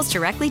samples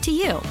directly to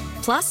you.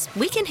 Plus,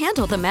 we can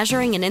handle the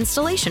measuring and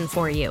installation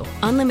for you.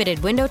 Unlimited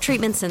window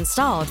treatments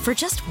installed for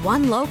just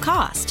one low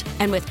cost.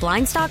 And with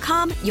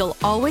Blinds.com, you'll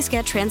always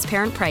get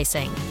transparent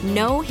pricing.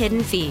 No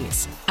hidden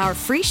fees. Our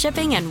free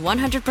shipping and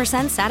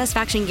 100%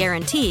 satisfaction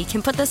guarantee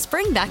can put the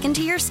spring back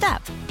into your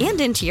step and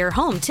into your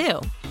home,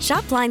 too.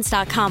 Shop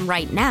Blinds.com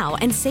right now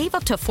and save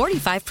up to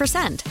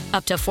 45%.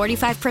 Up to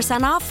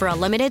 45% off for a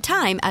limited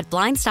time at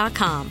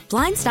Blinds.com.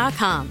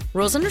 Blinds.com.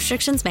 Rules and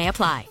restrictions may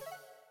apply.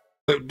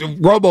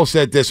 Romo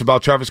said this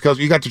about Travis Kelce.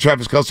 You got the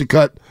Travis Kelce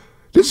cut.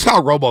 This is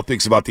how Romo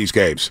thinks about these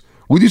games.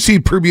 When you see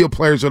premium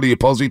players on the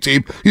opposing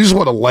team, you just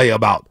want to lay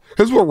them out.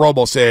 Here's what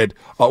Romo said.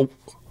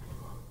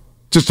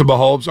 Just to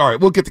Mahomes. All right,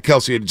 we'll get to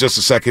Kelce in just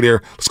a second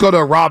here. Let's go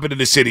to Robin in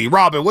the city.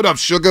 Robin, what up,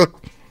 sugar?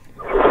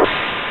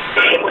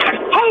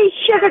 Hey,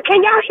 sugar,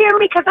 can y'all hear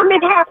me? Because I'm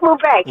in Half Moon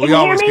Bay. Can you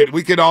hear me?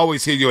 We can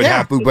always hear you in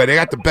Half Moon Bay. They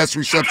got the best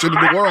reception in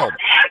the world.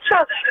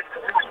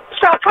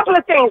 So a couple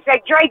of things.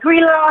 That Dre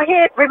Greenlaw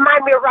hit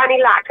remind me of Ronnie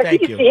Lott, because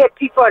he used to hit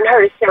people and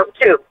hurt himself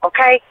too,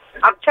 okay?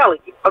 I'm telling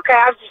you, okay?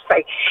 I was just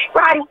like,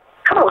 Ronnie,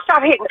 come on,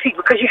 stop hitting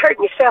people because you're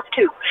hurting yourself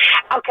too.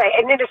 Okay,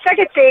 and then the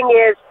second thing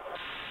is,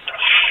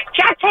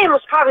 Jack Tatum was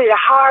probably the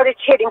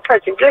hardest hitting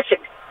person. Listen,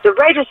 the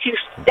Raiders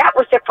that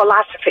was their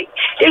philosophy.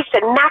 They used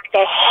to knock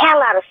the hell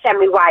out of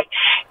Sammy White.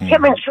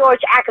 Him and George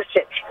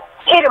Atkinson.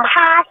 Hit him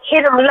high,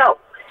 hit him low.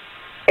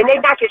 And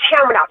they knocked his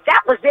helmet off.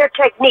 That was their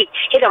technique.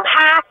 Hit him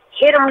high,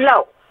 hit him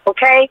low.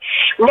 Okay?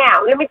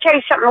 Now, let me tell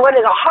you something. One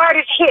of the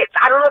hardest hits,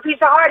 I don't know if he's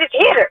the hardest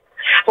hitter,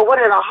 but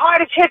one of the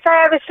hardest hits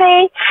I ever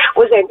seen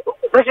was in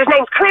was his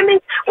name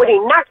Clemens, when he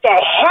knocked the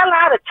hell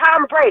out of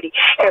Tom Brady.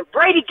 And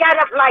Brady got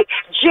up like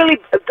Jilly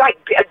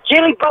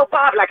Bo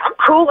Bob, like, I'm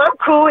cool.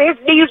 His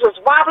knees was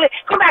wobbling.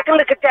 Go back and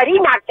look at that. He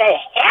knocked the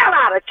hell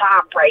out of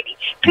Tom Brady.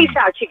 Peace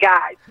out, you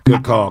guys.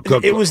 Good call.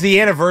 It was the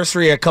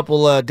anniversary a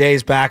couple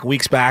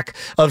weeks back,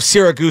 of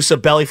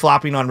Siragusa belly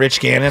flopping on Rich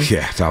Gannon.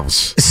 Yeah, that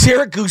was...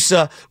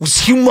 Siragusa was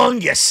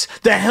humongous.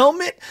 The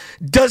helmet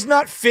does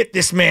not fit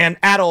this man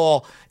at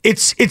all.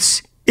 It's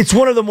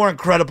one of the more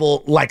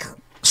incredible, like,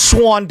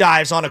 swan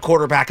dives on a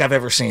quarterback I've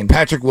ever seen.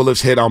 Patrick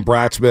Willis hit on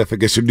Brad Smith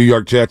against the New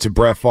York Jets and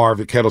Brett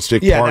Favre at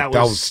Candlestick Park.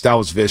 That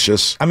was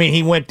vicious. I mean,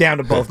 he went down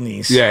to both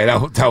knees.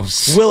 Yeah, that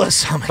was...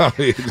 Willis.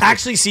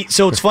 Actually,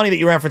 so it's funny that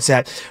you reference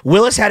that.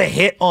 Willis had a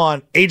hit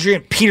on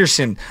Adrian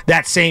Peterson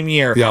that same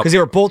year because they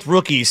were both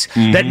rookies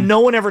that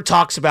no one ever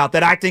talks about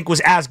that I think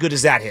was as good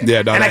as that hit.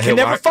 Yeah, no, and I can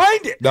never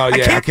find it. No,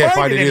 yeah, I can't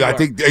find it either. I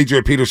think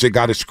Adrian Peterson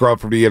got his scrub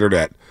from the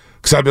internet.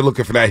 Because I've been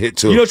looking for that hit,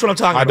 too. You know which one I'm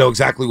talking about. I know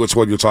exactly which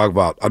one you're talking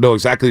about. I know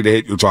exactly the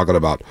hit you're talking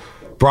about.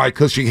 Brian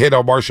Cushing hit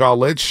on Marshawn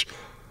Lynch.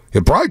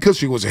 Yeah, Brian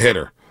Cushing was a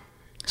hitter.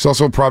 He's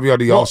also probably on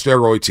the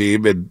all-steroid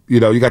team. And,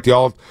 you got the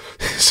all...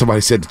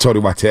 Somebody said the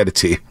Tony Montana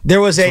team. There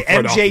was a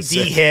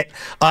MJD hit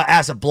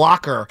as a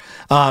blocker.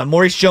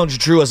 Maurice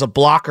Jones-Drew as a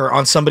blocker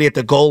on somebody at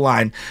the goal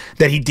line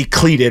that he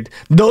decleated.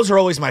 Those are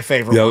always my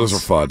favorite ones. Those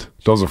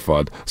are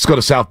fun. Let's go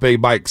to South Bay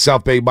Mike.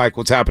 South Bay Mike,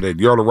 what's happening?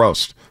 You're on the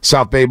roast.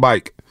 South Bay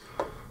Mike.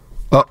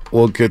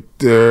 We'll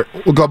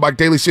go Mike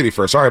Daly City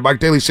first. All right, Mike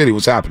Daly City,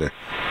 what's happening?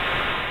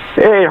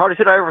 Hey, hardest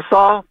hit I ever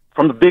saw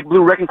from the Big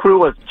Blue Wrecking Crew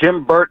was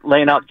Jim Burt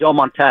laying out Joe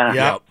Montana.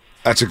 Yep,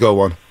 that's a good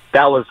one.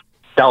 That was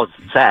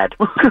sad.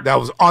 That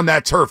was on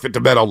that turf at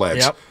the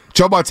Meadowlands. Yep.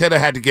 Joe Montana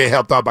had to get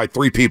helped out by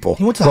 3 people.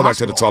 He went to the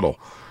hospital. Back to the tunnel.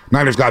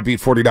 Niners got beat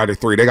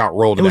 49-3. They got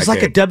rolled in that game.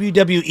 It was like a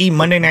WWE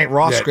Monday Night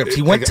Raw script.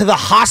 He went to the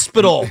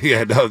hospital.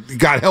 Yeah, no, he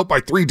got helped by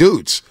 3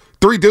 dudes.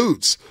 3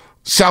 dudes.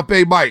 South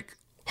Bay Mike,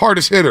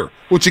 hardest hitter.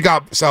 What you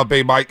got, South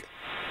Bay Mike?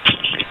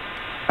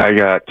 I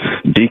got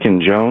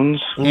Deacon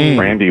Jones,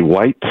 Randy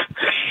White,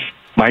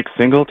 Mike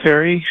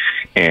Singletary,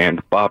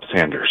 and Bob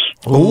Sanders.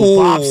 Ooh,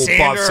 Bob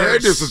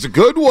Sanders is a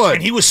good one.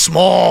 And he was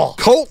small.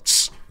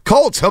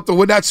 Colts helped to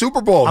win that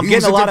Super Bowl. I'm he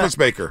was getting a a lot difference of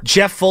maker.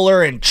 Jeff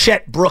Fuller and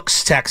Chet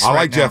Brooks texts. I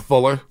like Jeff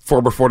Fuller,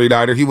 former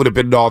 49er. He would have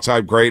been an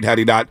all-time great had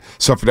he not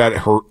suffered that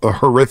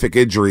horrific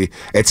injury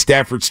at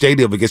Stafford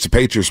Stadium against the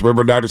Patriots.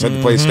 Remember, Niners had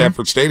to play at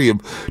Stafford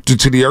Stadium due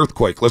to the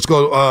earthquake. Let's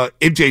go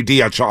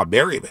MJD on Sean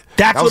Merriman.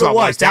 That's what it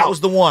was. That was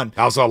the one.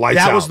 That was all lights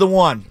out. That was the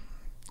one.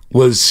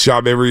 Was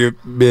Sean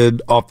Merriman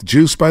off the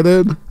juice by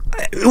then?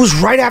 It was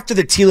right after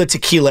the Tila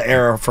Tequila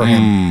era for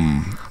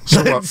him.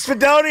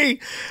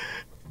 Spadoni.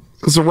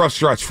 It was a rough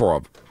stretch for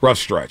him. Rough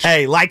stretch.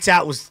 Hey, lights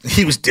out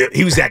he was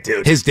that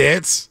dude. His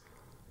dance?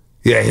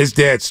 Yeah, his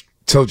dance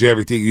told you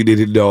everything you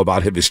needed to know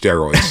about him and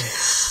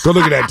steroids. Go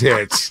look at that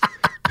dance.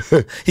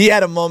 He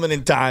had a moment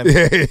in time.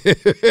 Dude,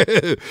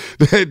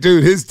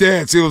 his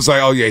dance, it was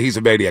like, oh yeah, he's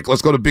a maniac.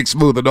 Let's go to Big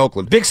Smooth in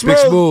Oakland. Big Smooth.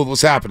 Big Smooth,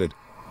 what's happening?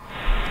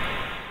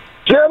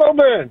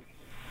 Gentlemen,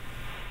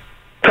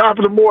 top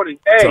of the morning.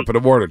 Hey, Top of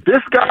the morning.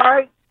 This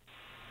guy,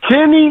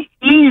 Kenny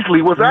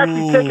Easley, was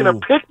actually taking a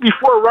pick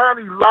before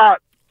Ronnie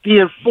Lott, the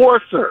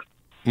enforcer.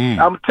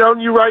 I'm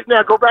telling you right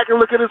now, go back and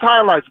look at his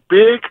highlights.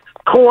 Big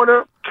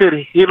corner,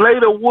 he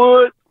laid a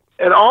wood,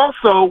 and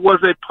also was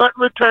a punt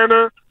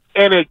returner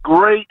and a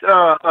great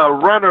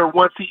runner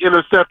once he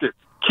intercepted.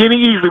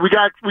 Kenny Easley, we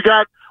got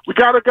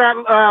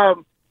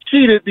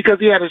cheated because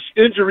he had an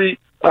injury,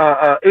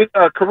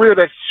 a career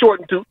that's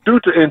shortened due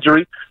to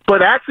injury,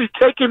 but actually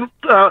taking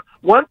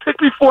one pick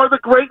before the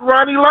great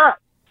Ronnie Lott.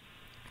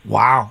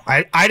 Wow,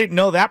 I didn't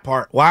know that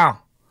part. Wow,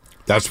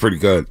 that's pretty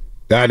good.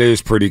 That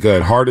is pretty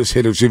good. Hardest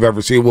hitters you've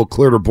ever seen. We'll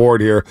clear the board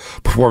here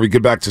before we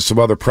get back to some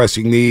other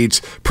pressing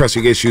needs,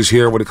 pressing issues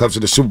here when it comes to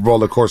the Super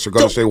Bowl. Of course, the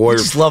Golden State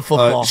Warriors. Just love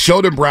football.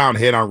 Sheldon Brown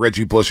hit on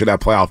Reggie Bush in that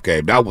playoff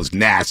game. That was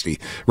nasty.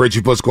 Reggie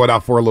Bush going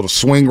out for a little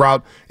swing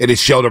route, and it's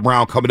Sheldon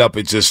Brown coming up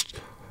and just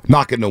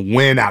knocking the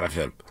wind out of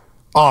him.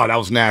 Oh, that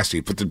was nasty.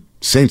 But the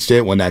Saints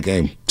did win that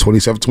game,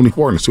 27-24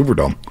 in the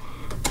Superdome.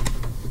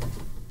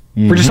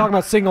 We're just talking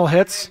about single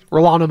hits.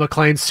 Rolando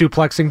McClain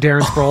suplexing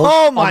Darren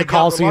Sproles on the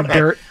Coliseum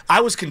dirt.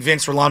 I was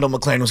convinced Rolando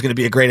McClain was going to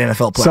be a great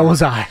NFL player. So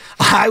was I.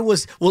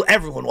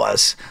 Everyone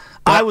was.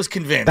 I was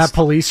convinced. That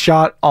police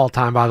shot, all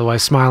time, by the way,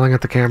 smiling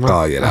at the camera.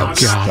 Oh, yeah,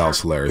 that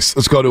was hilarious.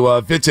 Let's go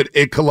to Vincent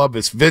in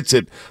Columbus.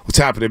 Vincent, what's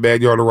happening,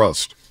 man? You're on the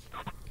roast.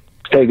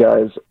 Hey,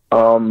 guys.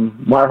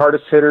 My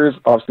hardest hitters,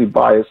 obviously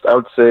biased, I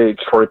would say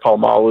Troy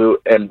Polamalu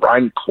and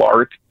Ryan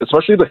Clark,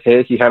 especially the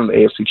hit he had in the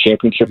AFC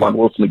Championship on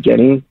Wilson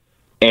McGinney.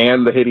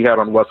 And the hit he had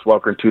on Wes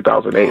Welker in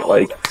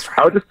 2008.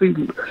 I would just think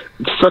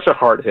it's such a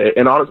hard hit.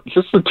 And honestly,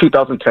 just the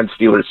 2010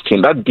 Steelers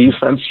team, that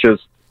defense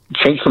just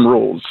changed some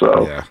rules.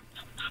 So, yeah.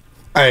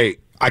 Hey,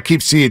 I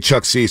keep seeing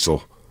Chuck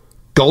Cecil.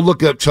 Go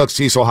look up Chuck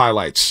Cecil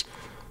highlights.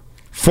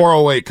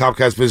 408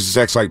 Comcast Business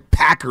X, like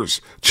Packers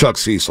Chuck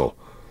Cecil.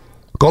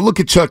 Go look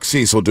at Chuck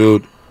Cecil,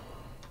 dude.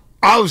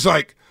 I was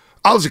a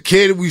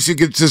kid, we used to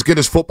just get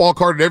his football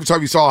card, and every time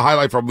you saw a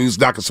highlight from him, he was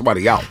knocking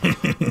somebody out.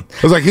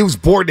 It was like he was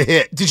born to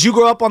hit. Did you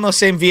grow up on those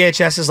same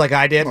VHSs like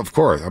I did? Of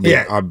course. I mean,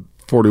 I'm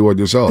 41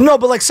 years old. No,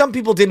 but like some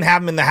people didn't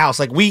have them in the house.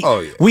 Like we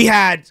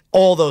had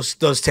all those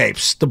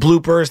tapes, the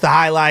bloopers, the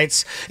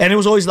highlights, and it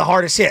was always the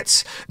hardest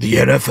hits. The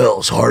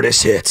NFL's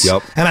hardest hits.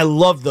 Yep. And I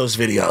loved those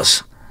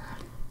videos.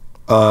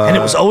 And it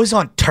was always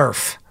on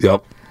turf.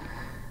 Yep.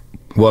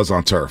 Was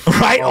on turf.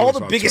 Right? All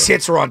the biggest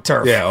hits were on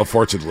turf. Yeah,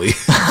 unfortunately.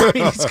 I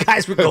mean, these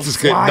guys would go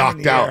just get flying knocked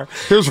in the out. air.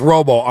 Here's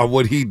Romo on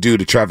what he'd do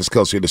to Travis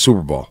Kelce in the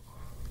Super Bowl.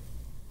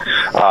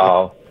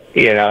 Oh,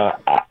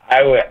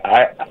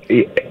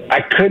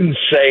 I couldn't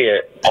say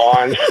it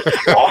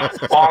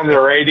on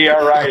the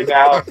radio right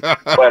now,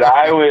 but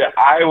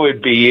I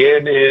would be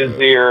in his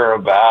ear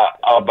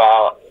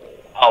about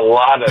a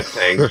lot of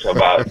things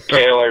about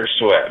Taylor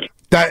Swift.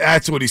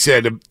 That's what he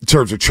said in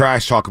terms of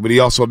trash talking, but he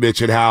also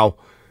mentioned how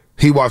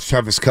he watched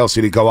Travis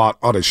Kelce to go out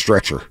on a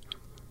stretcher.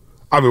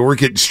 I mean, we're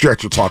getting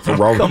stretcher talk from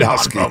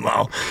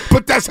Romanowski.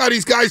 But that's how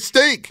these guys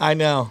think. I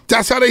know.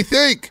 That's how they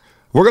think.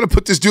 We're going to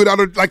put this dude out.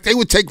 Like, they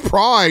would take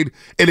pride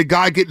in a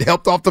guy getting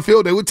helped off the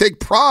field. They would take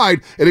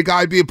pride in a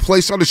guy being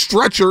placed on a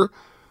stretcher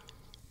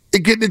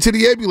and getting into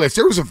the ambulance.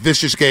 There was a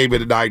vicious game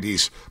in the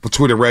 90s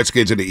between the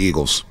Redskins and the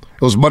Eagles.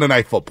 It was Monday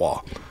Night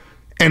Football.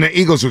 And the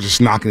Eagles were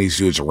just knocking these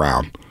dudes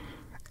around.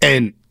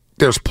 And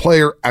there's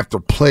player after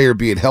player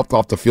being helped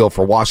off the field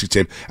for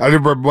Washington. I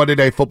remember Monday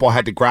Night Football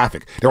had the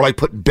graphic. They were like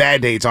putting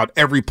Band-Aids on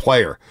every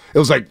player. It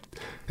was like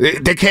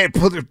they can't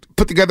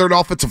put together an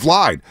offensive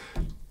line.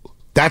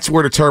 That's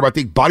where the term, I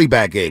think, body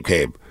bag game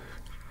came.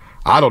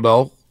 I don't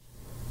know.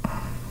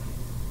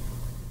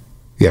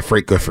 Yeah,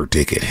 Frank Gifford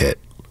did get hit.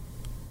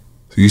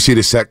 So you see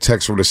the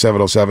text from the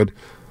 707?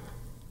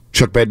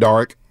 Chuck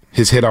Bednarik,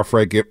 his hit on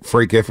Frank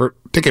Gifford.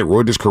 I think it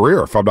ruined his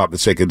career, if I'm not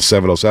mistaken,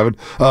 707.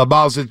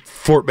 Miles in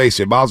Fort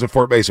Mason.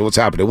 What's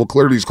happening? We'll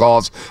clear these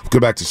calls. We'll go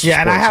back to sports. Yeah,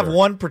 and I have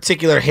one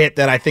particular hit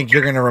that I think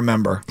you're going to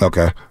remember.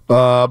 Okay.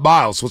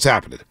 Miles, what's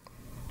happening?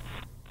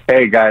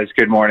 Hey, guys.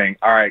 Good morning.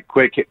 All right,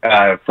 quick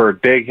for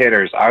big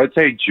hitters. I would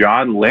say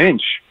John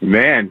Lynch.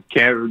 Man,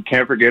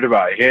 can't forget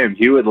about him.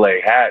 He would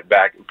lay hat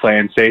back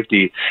playing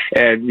safety.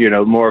 And,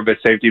 more of a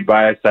safety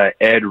bias,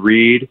 Ed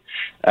Reed.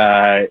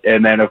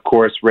 And then, of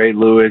course, Ray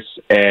Lewis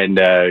and,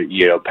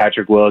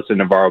 Patrick Willis and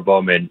Navarro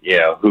Bowman.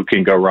 Who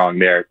can go wrong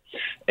there?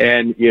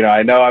 And,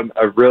 I know I'm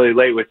really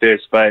late with this,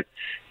 but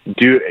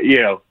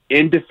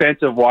in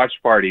defensive watch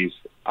parties,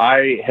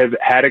 I have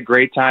had a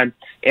great time,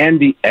 and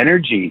the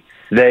energy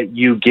that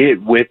you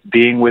get with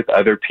being with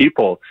other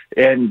people,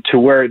 and to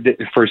where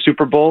for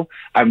Super Bowl,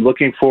 I'm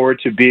looking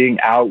forward to being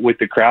out with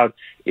the crowd.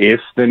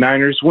 If the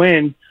Niners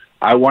win,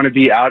 I want to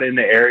be out in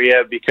the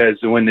area, because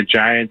when the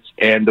Giants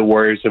and the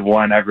Warriors have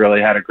won, I've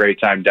really had a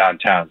great time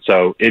downtown.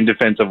 So in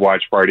defensive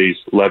watch parties,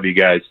 love you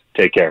guys.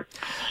 Take care.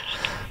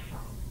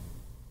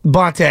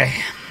 Bonta.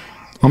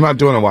 I'm not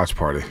doing a watch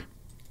party.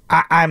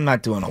 I'm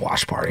not doing a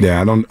wash party.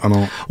 Yeah, I don't.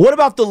 What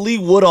about the Lee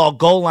Woodall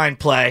goal line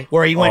play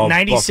where he went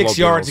 96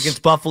 Buffalo yards Bills.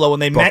 against Buffalo when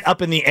they met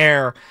up in the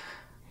air?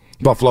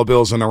 Buffalo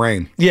Bills in the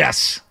rain.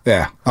 Yes.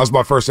 Yeah, that was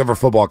my first ever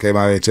football game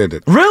I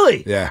attended.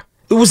 Really? Yeah.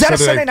 Was that a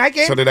Sunday night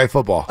game? Sunday Night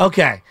Football.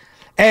 Okay.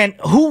 And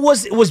who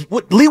was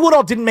Lee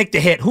Woodall didn't make the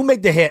hit? Who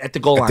made the hit at the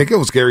goal line? I think it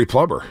was Gary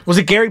Plummer. Was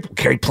it Gary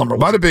Plummer?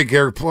 Might have been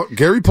Gary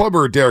Plummer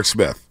or Derek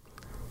Smith.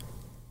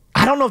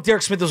 I don't know if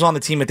Derek Smith was on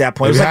the team at that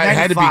point. It was like 95.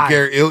 Had to be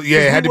Gary.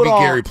 It had to be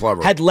Gary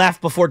Plummer. Had left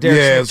before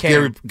Derek Smith came. Yeah,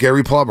 it was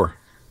Gary Plummer.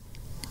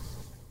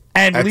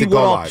 And Lee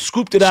Woodall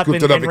scooped it up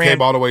and ran,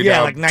 came all the way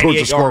down like towards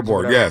the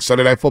scoreboard. Yeah,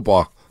 Sunday Night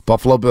Football,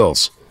 Buffalo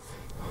Bills.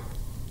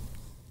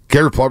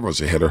 Gary Plummer was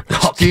a hitter.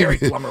 Oh, Gary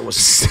Plummer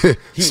was he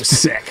was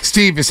sick.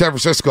 Steve in San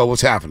Francisco,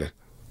 what's happening?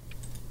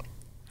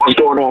 What's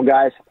going on,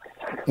 guys?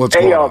 What's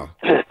going on?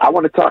 I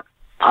want to talk.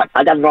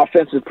 I got an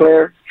offensive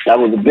player that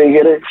was a big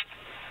hitter.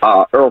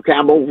 Earl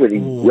Campbell, when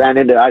he ran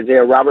into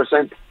Isaiah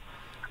Robertson.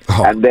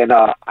 Oh. And then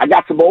I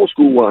got some old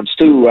school ones,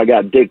 too. I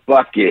got Dick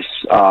Butkus,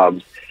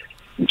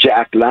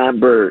 Jack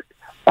Lambert.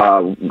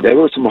 There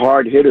were some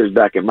hard hitters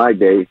back in my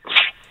day.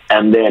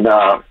 And then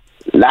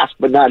last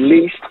but not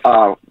least,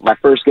 my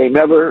first game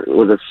ever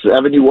was a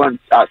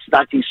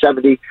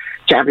 1970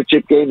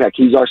 championship game at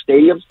Kezar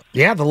Stadium.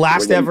 Yeah, the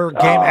last ever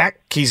game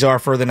at Kezar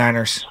for the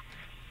Niners.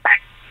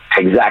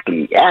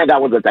 Exactly. And I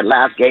was at the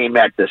last game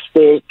at the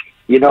Stick.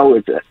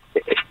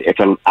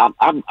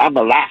 I'm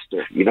a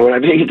laster. You know what I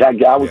mean? That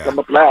guy would come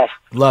up last.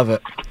 Love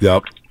it.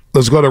 Yep.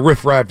 Let's go to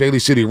Riff Raff, Daly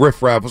City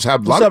Riff Raff. A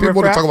lot of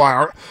people want to talk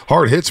about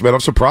hard hits, man. I'm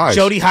surprised.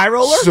 Jody High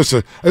Roller? It's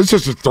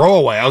just a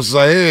throwaway. I was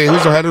like, hey,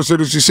 who's the head as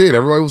soon as you see it?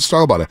 Everybody wants to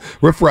talk about it.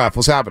 Riff Raff,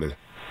 what's happening?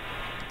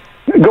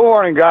 Good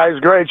morning, guys.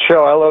 Great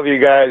show. I love you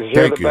guys.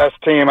 You're the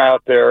best team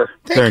out there.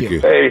 Thank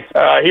you. Hey,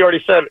 he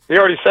already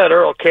said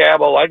Earl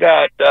Campbell. I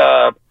got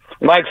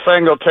Mike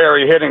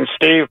Singletary hitting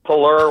Steve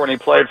Pallur when he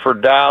played for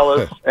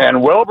Dallas,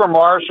 and Wilbur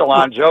Marshall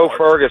on Joe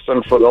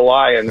Ferguson for the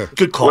Lions.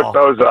 Good call. Put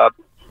those up.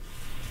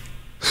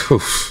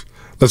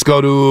 Let's go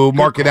to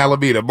Mark in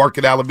Alameda.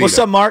 What's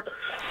up, Mark?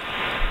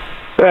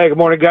 Hey, good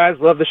morning, guys.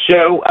 Love the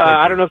show.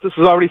 I don't know if this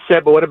was already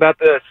said, but what about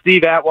the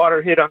Steve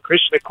Atwater hit on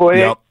Christian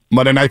Okoye?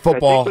 Monday Night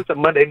Football. I think it was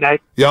a Monday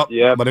night. Yep.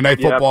 Monday Night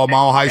Football,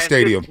 Mile High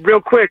Stadium.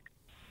 Real quick,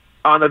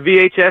 on the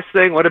VHS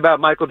thing, what about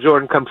Michael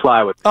Jordan Come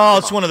Fly With Me? Oh,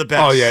 it's one of the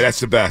best. Oh, yeah, that's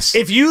the best.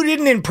 If you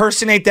didn't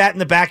impersonate that in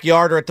the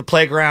backyard or at the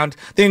playground,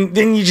 then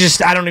you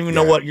just, I don't even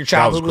know what your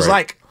childhood was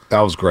like. That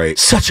was great.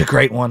 Such a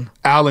great one.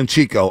 Al and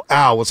Chico.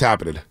 Al, what's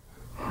happening?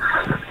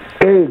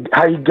 Hey,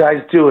 how you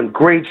guys doing?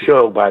 Great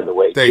show, by the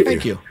way.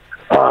 Thank you.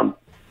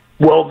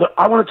 Well,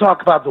 I want to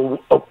talk about the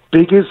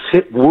biggest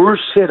hit,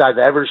 worst hit I've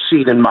ever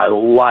seen in my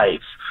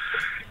life.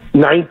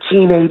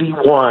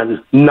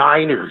 1981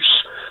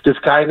 Niners. This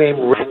guy named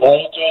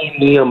Ronaldo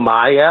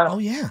Nehemiah. Oh,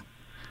 yeah.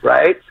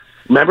 Right?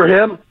 Remember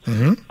him?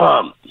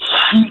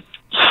 Mm-hmm.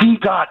 He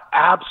got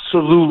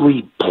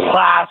absolutely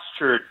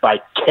plastered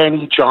by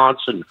Kenny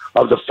Johnson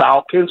of the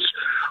Falcons.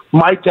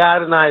 My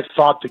dad and I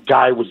thought the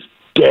guy was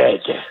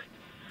dead.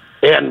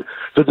 And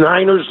the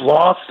Niners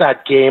lost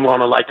that game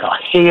on a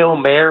Hail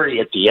Mary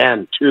at the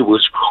end, too. It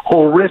was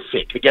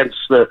horrific against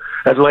the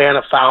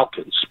Atlanta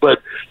Falcons.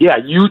 But, yeah,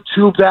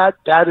 YouTube that.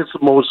 That is the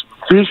most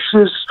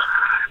vicious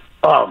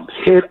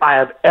hit I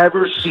have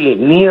ever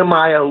seen.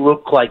 Nehemiah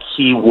looked like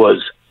he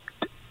was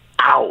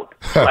out,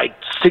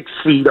 6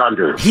 feet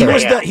under. He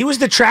was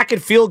the track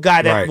and field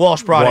guy that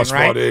Walsh brought in,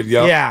 right?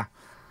 Yeah.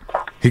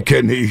 He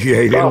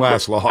didn't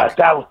last long.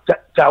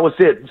 That was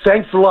it.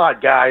 Thanks a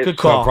lot, guys. Good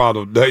call. No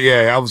problem.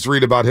 Yeah, I was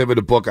reading about him in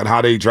the book on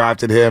how they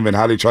drafted him and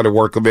how they tried to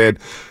work him in.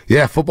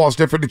 Yeah, football's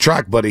different than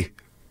track, buddy.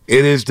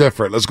 It is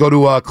different. Let's go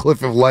to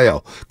Cliff of Leo.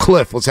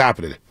 Cliff, what's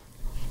happening?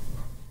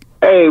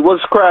 Hey,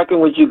 what's cracking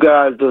with you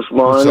guys this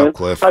morning? What's up,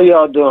 Cliff? How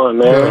y'all doing,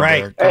 man?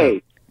 Right.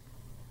 Hey,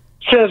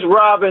 since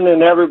Robin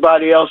and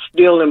everybody else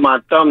stealing my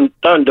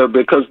thunder,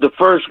 because the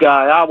first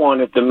guy I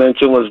wanted to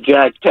mention was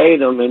Jack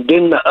Tatum, and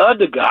then the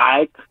other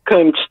guy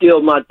came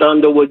steal my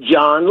thunder with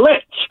John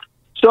Lynch.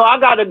 So I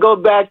got to go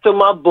back to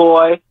my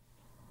boy,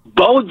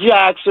 Bo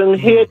Jackson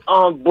hit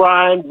on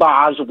Brian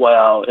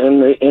Boswell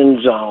in the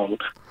end zone.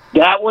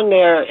 That one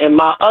there, and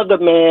my other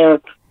man,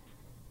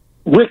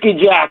 Ricky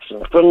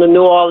Jackson from the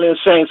New Orleans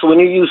Saints, when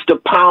he used to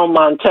pound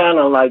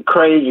Montana like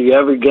crazy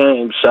every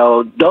game.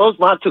 So those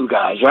my two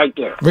guys right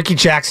there. Ricky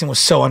Jackson was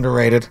so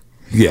underrated.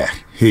 Yeah,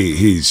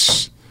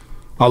 he's.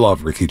 I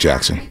love Ricky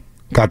Jackson.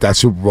 Got that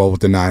Super Bowl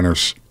with the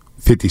Niners.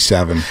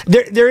 57.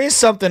 There is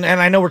something,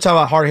 and I know we're talking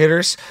about hard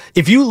hitters.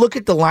 If you look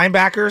at the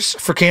linebackers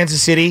for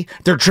Kansas City,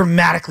 they're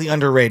dramatically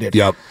underrated.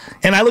 Yep.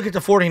 And I look at the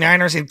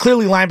 49ers, and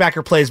clearly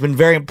linebacker play has been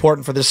very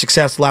important for their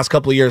success the last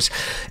couple of years.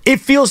 It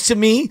feels to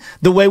me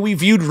the way we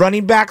viewed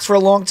running backs for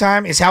a long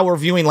time is how we're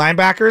viewing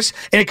linebackers,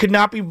 and it could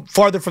not be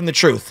farther from the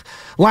truth.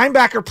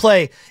 Linebacker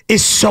play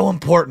is so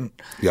important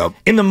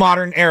in the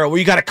modern era where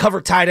you got to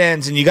cover tight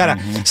ends and you got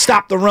to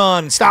stop the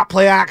run, stop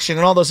play action,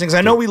 and all those things.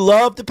 I know we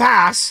love to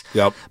pass,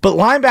 but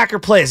linebacker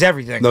play is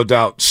everything. No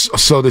doubt.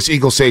 So this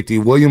Eagle safety,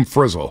 William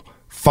Frizzle,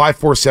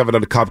 547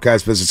 on the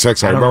Comcast Visit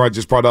 6. I remember I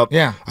just brought up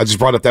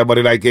that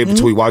Monday night game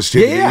between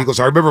Washington and the Eagles.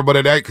 I remember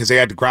Monday night because they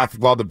had the graphic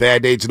of all the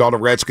Band-Aids and all the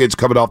Redskins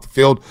coming off the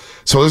field.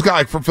 So this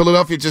guy from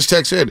Philadelphia just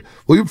texts in,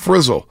 William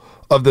Frizzle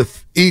of the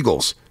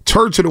Eagles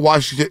turned to the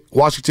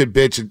Washington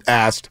bench and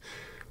asked,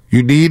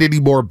 "You need any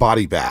more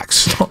body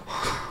bags?"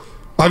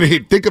 I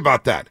mean, think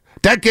about that.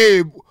 That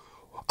game,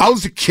 I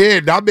was a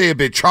kid. I may have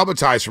been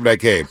traumatized from that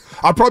game.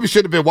 I probably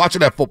shouldn't have been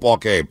watching that football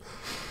game.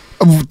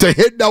 The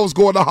hit that was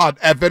going on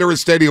at Veterans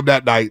Stadium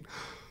that night,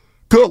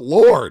 good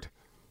Lord.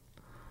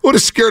 Would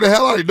have scared the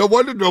hell out of you. No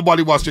wonder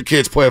nobody wants their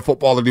kids playing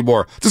football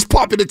anymore. Just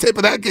pop in the tape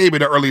of that game in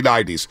the early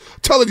 90s. I'm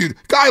telling you,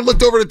 guy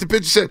looked over at the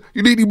bench and said,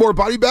 "You need any more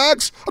body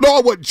bags?" No,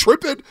 I wasn't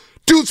tripping.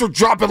 Dudes were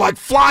dropping like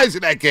flies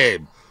in that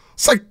game.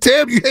 It's like,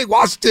 damn, you hate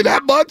Washington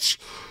that much?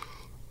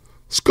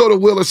 Let's go to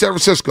Will in San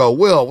Francisco.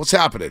 Will, what's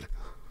happening?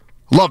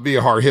 Love being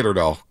a hard hitter,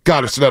 though.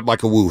 God, it's nothing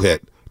like a woo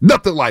hit.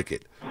 Nothing like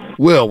it.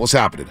 Will, what's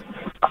happening?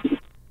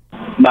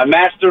 My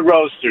master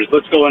roasters.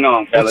 What's going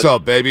on, fellas? What's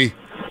up, baby?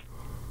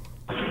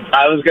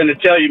 I was going to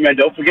tell you, man,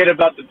 don't forget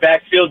about the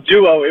backfield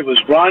duo. It was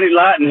Ronnie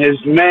Lott and his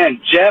man,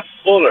 Jeff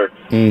Fuller.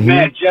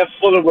 Man, Jeff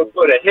Fuller would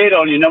put a hit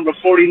on you, number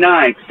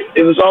 49.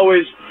 It was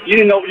always, you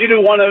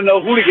didn't want to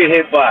know who to get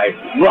hit by,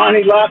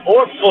 Ronnie Lott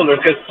or Fuller,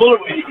 because Fuller,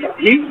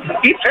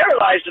 he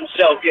paralyzed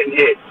himself getting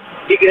hit.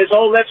 His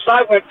whole left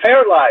side went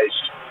paralyzed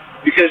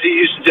because he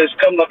used to just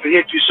come up and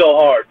hit you so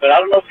hard. But I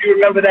don't know if you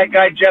remember that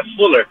guy, Jeff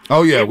Fuller.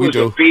 Oh, yeah, we do.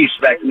 He was a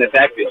beast back in the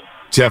backfield.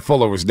 Jeff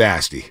Fuller was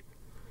nasty.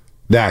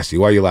 Nasty.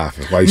 Why are you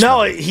laughing? Why are you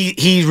No,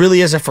 he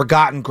really is a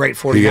forgotten great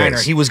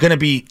 49er. He was going to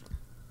be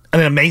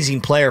an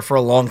amazing player for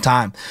a long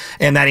time,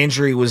 and that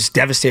injury was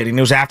devastating.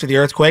 It was after the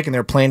earthquake, and they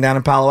were playing down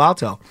in Palo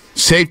Alto.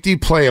 Safety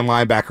play and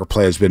linebacker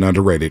play has been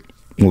underrated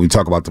when we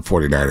talk about the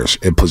 49ers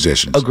in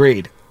positions.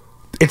 Agreed.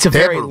 It's a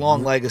very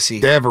long legacy.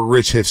 They have a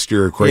rich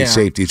history of great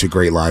safeties and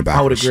great linebackers.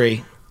 I would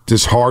agree.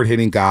 Just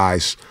hard-hitting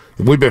guys.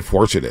 We've been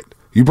fortunate.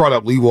 You brought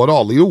up Lee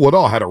Woodall. Lee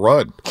Woodall had a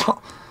run.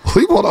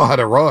 Lee Woodall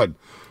had a run.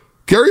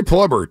 Gary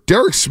Plummer,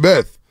 Derek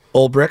Smith.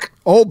 Jeff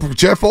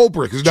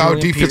Olbrich is now a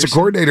defensive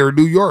coordinator in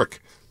New York.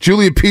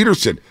 Julian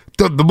Peterson,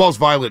 one of the most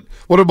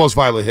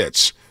violent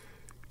hits.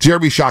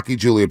 Jeremy Shockey,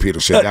 Julian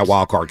Peterson, that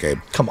wild card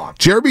game. Come on.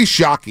 Jeremy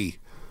Shockey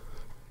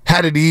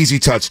had an easy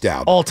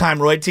touchdown.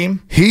 All-time Royd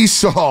team? He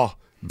saw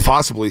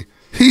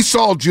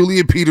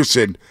Julian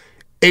Peterson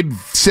and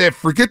said,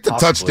 forget the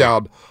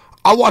touchdown.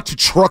 I want to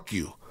truck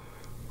you.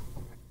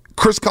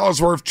 Chris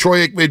Collinsworth,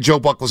 Troy Aikman, Joe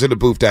Buck was in the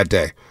booth that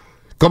day.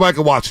 Go back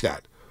and watch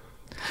that.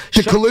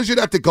 The collision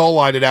at the goal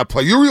line in that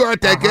play. You were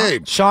at that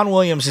game. Sean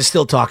Williams is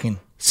still talking.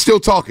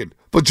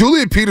 But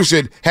Julian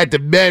Peterson had to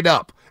man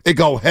up and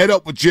go head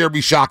up with Jeremy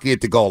Shockey at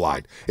the goal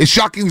line. And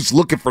Shockey was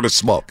looking for the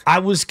smoke. I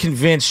was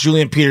convinced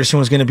Julian Peterson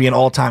was going to be an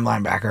all-time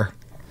linebacker.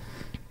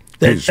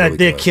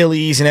 The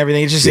Achilles and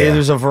everything.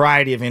 There's a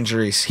variety of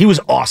injuries. He was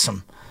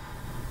awesome.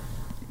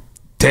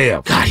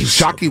 Damn. God,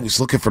 Shockey was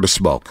looking for the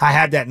smoke. I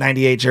had that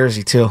 98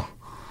 jersey, too.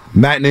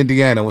 Matt in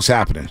Indiana, what's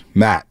happening?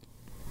 Matt.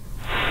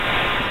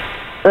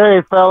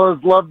 Hey,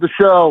 fellas, love the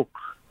show.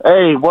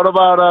 Hey, what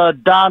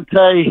about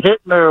Dante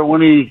Hittner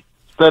when he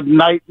said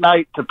night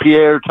to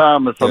Pierre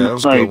Thomas on the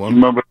Saints?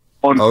 Remember?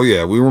 Oh,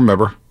 yeah, we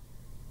remember.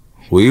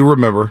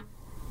 The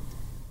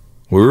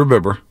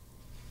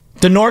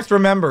North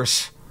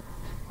remembers.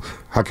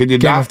 How can you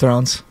not? Game of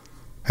Thrones.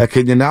 How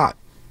can you not?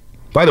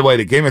 By the way,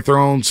 the Game of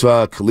Thrones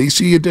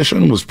Khaleesi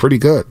edition was pretty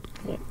good.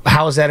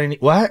 How is that?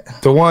 What?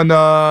 The one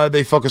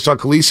they focused on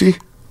Khaleesi?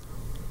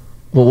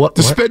 Well, what?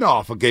 The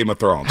spinoff of Game of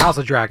Thrones. House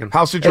of Dragon.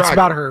 House of Dragon. It's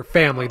about her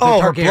family. The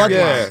her Targaryen.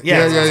 bloodline.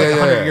 Yeah. It's like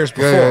 100 years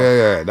before.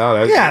 Yeah. No,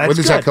 when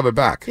is that coming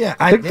back? Yeah,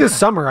 I think this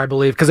summer, I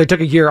believe, because they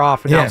took a year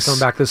off and now it's coming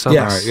back this summer.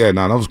 All right,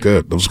 that was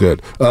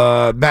good.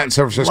 Matt in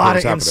San Francisco. A lot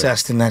of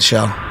incest in that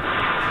show.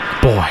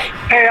 Boy.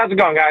 Hey, how's it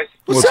going, guys?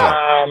 What's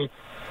up?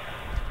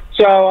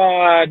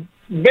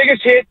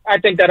 Biggest hit I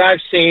think that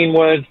I've seen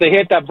was the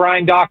hit that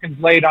Brian Dawkins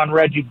laid on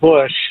Reggie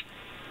Bush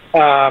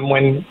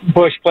when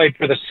Bush played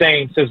for the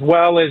Saints, as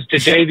well as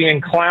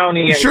Jadeveon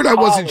Clowney. You sure that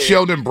wasn't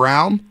Sheldon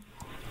Brown?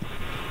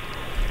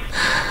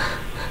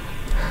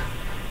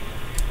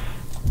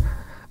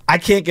 I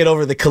can't get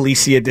over the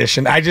Khaleesi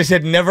edition. I just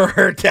had never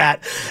heard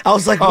that. I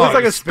was like, it was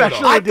like a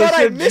special edition. I thought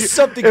I missed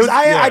something because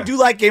I do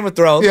like Game of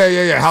Thrones.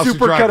 Yeah. House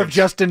Super cut of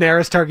just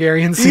Daenerys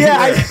Targaryen scene.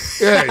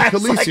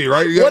 Khaleesi,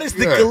 right? What is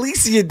the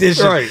Khaleesi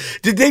edition? Right.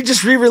 Did they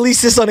just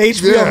re-release this on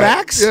HBO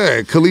Max?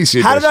 Yeah,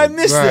 Khaleesi. How did I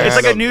miss this?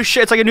 It's like a new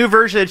It's like a new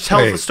version that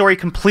tells the story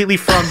completely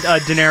from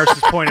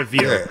Daenerys' point of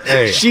view.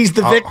 She's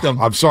the victim.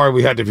 I'm sorry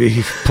we had to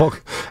be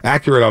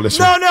accurate on this.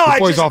 No, I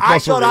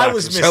thought I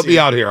was missing. Help me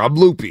out here. I'm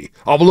loopy.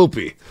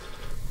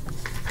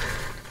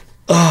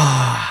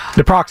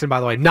 Naproxen, by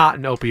the way, not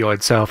an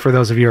opioid. So for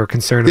those of you who are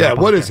concerned about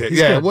what is it?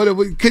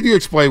 Can you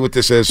explain what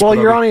this is? Well,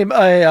 you're on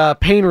a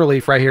pain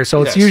relief right here.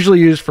 So it's usually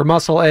used for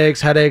muscle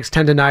aches, headaches,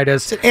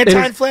 tendinitis. It's an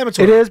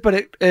anti-inflammatory. It is, but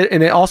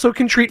it also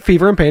can treat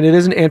fever and pain. It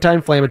is an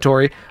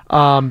anti-inflammatory,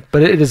 but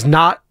it is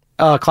not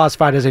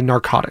classified as a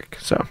narcotic.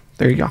 So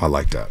there you go. I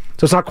like that.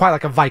 So it's not quite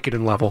like a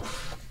Vicodin level.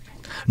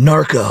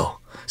 Narco,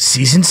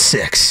 Season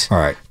 6. All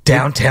right.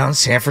 Downtown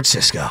San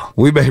Francisco.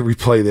 We may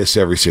replay this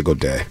every single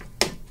day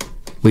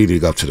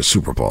leading up to the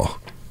Super Bowl.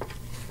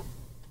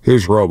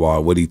 Here's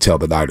Romo. What did he tell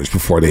the Niners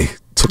before they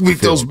took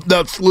those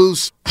nuts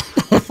loose?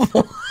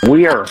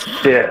 We are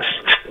fist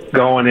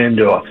going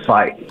into a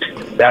fight.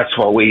 That's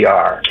what we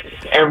are.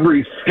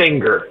 Every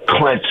finger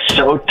clenched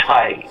so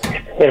tight.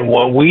 And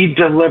when we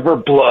deliver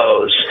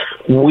blows,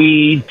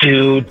 we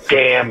do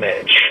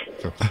damage.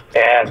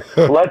 And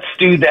let's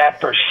do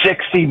that for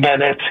 60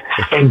 minutes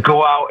and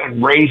go out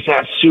and raise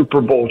that Super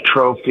Bowl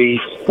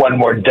trophy when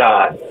we're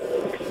done.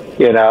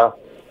 You know?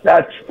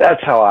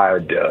 That's how I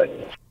would do it.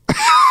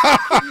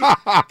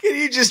 Can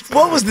you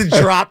what was the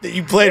drop that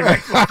you played right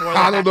before that?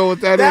 I don't know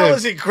what that is. That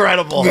was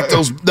incredible. Get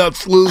those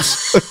nuts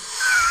loose.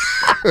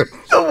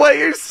 The way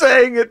you're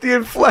saying it, the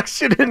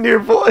inflection in your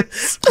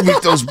voice.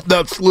 Get those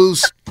nuts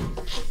loose.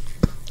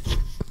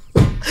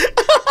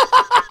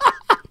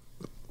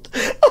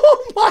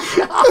 Oh my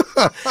God.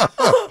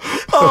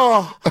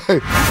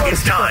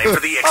 It's time for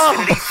the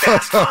Xfinity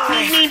Fast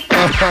Five.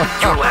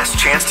 Your last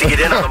chance to get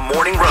in on the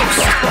morning roast.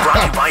 Brought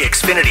to you by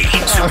Xfinity.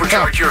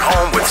 Supercharge your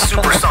home with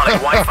supersonic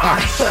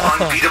Wi-Fi.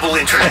 Unbeatable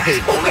internet.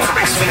 Only from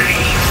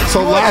Xfinity.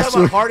 So last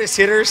week, hardest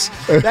hitters,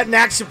 that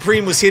Knack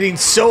Supreme was hitting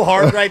so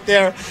hard right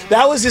there.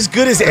 That was as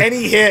good as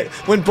any hit.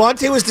 When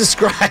Bonta was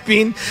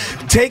describing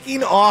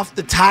taking off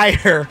the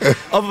tire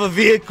of a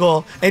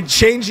vehicle and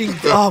changing,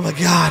 oh my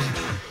God.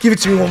 Give it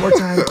to me one more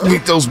time.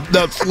 Get those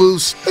nuts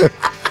loose.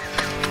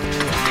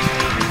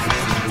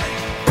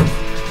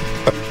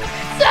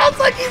 Sounds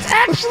like he's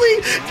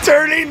actually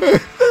turning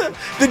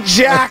the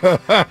jack.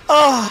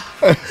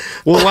 Oh.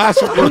 Well,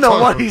 last week I don't know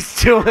what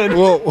he's doing.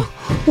 Well,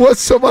 what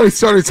somebody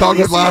started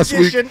talking last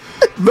week.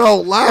 No,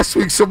 last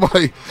week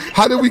somebody.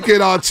 How did we get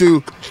on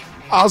to?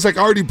 I was like,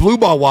 I already blew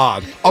my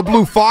wad. I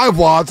blew 5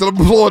 wads, and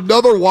I blew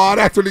another wad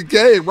after the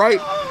game, right?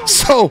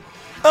 So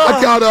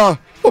I got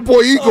my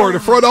boy Igor in the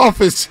front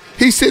office.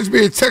 He sends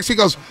me a text. He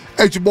goes,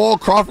 "Hey, Jamal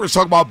Crawford's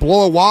talking about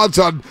blowing wads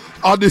on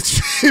this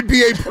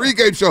NBA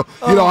pregame show.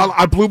 You know,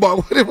 I blew my.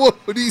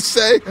 What did he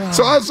say?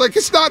 So I was like,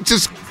 it's not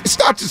just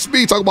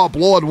me talking about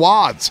blowing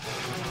wads.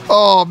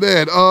 Oh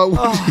man,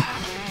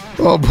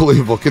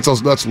 unbelievable. Get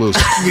those nuts loose.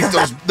 Get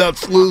those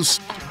nuts loose.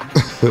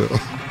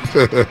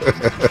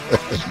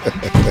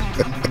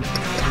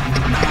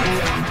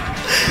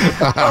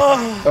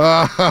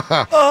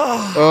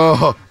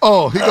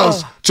 He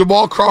goes,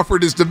 Jamal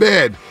Crawford is the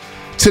man.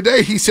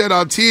 Today he said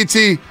on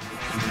TNT,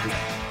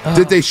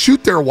 did they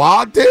shoot their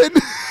wad then?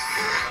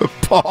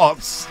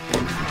 Pause.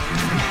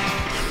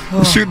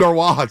 We're shooting our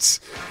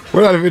wads.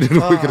 We're not even in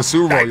the week of the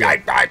Super Bowl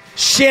yet.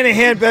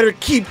 Shanahan better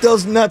keep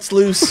those nuts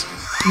loose.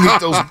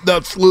 Keep those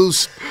nuts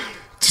loose.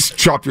 Just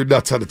drop your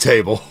nuts on the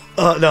table.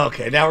 No,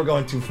 okay. Now we're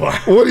going too far.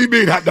 What do you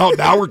mean? No,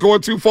 now we're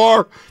going too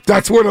far?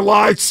 That's where the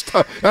line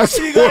That's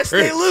you gotta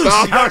stay loose.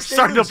 You gotta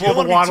starting to pull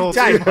the waddle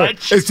too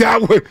much. Is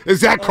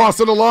that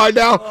crossing the line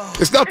now?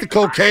 It's not the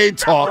cocaine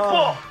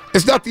talk.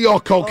 It's not the all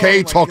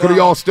cocaine talk or the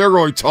all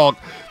steroid talk.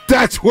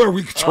 That's where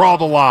we draw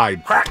the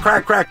line. Crack,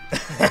 crack, crack.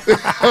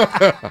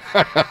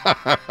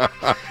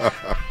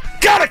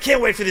 God, I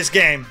can't wait for this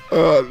game.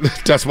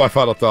 That's my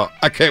final thought.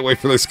 I can't wait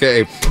for this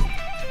game.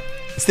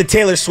 It's the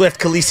Taylor Swift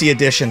Khaleesi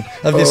edition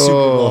of this Super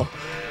Bowl.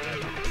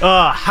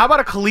 How about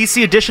a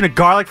Khaleesi edition of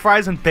Garlic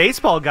Fries and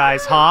Baseball,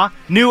 guys, huh?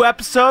 New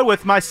episode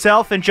with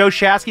myself and Joe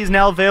Shasky is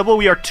now available.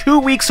 We are 2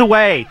 weeks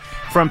away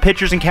from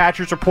pitchers and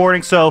catchers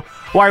reporting, so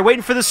while you're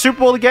waiting for the Super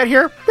Bowl to get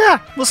here,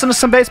 listen to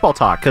some baseball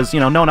talk, because,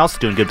 no one else is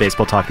doing good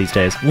baseball talk these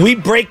days. We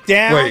break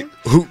down. Wait,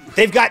 who?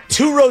 They've got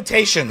 2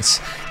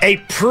 rotations, a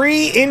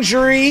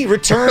pre-injury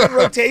return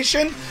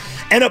rotation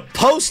and a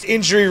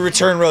post-injury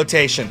return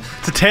rotation.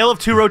 It's a tale of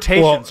 2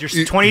 rotations. Your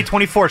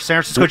 2024 San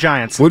Francisco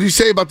Giants. What did you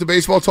say about the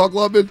baseball talk,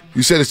 Lubman?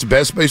 You said it's the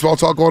best baseball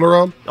talk going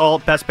around?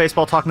 Best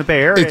baseball talk in the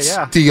Bay Area, it's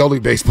the only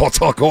baseball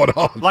talk going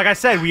on. Like I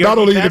said, we Not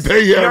are only the best, the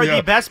Bay Area, we are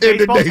the best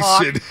baseball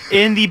talk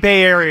in the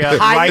Bay Area right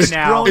now. Highest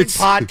growing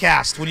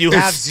podcast. When you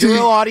have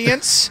zero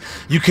audience,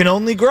 you can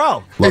only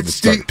grow. Love this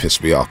starting to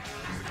piss me off.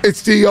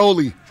 It's the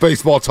only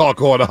baseball talk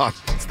going on.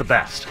 It's the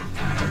best.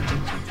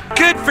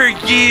 Good for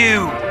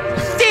you.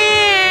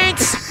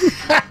 Thanks.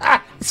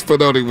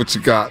 Spinoni, what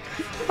you got?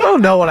 I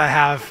don't know what I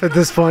have at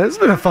this point. It's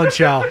been a fun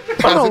show.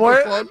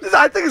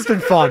 I think it's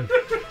been fun.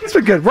 It's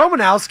been good.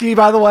 Romanowski,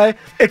 by the way,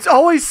 it's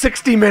always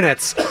 60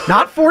 minutes.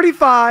 Not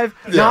 45,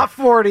 not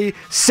 40,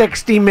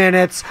 60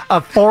 minutes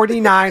of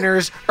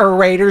 49ers or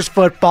Raiders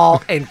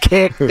football and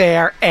kick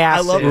their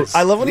asses.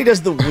 I love when he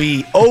does the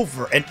we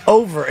over and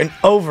over and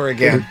over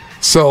again.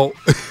 So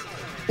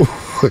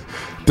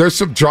there's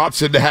some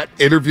drops in that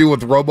interview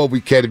with Romo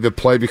we can't even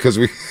play because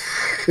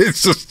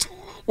it's just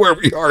where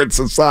we are in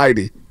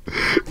society.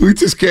 We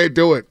just can't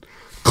do it.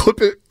 Clip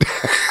it.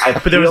 I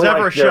feel there was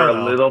never like a show, they're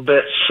though. a little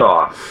bit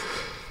soft.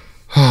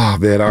 Oh,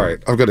 man, all right.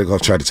 I'm going to go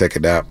try to take a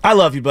nap. I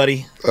love you,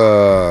 buddy.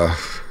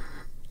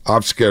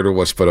 I'm scared of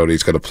what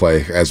Spinoni's going to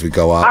play as we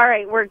go out. All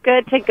right, we're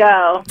good to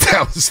go.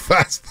 That was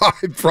Fast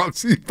Line brought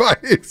to you by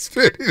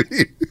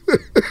Xfinity.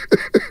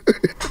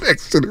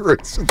 Next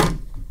generation.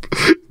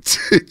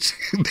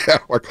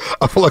 Network.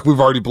 I feel like we've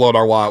already blown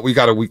our wad. We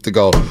got a week to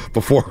go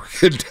before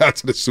we get down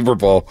to the Super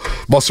Bowl.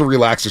 Muscle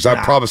relaxers.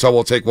 I promise I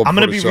won't take one. I'm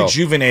going to be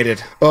rejuvenated.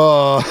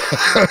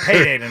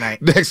 Payday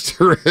tonight. Next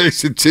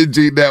generation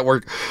 10G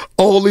Network.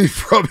 Only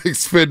from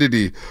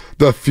Xfinity.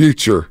 The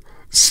future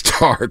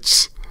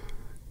starts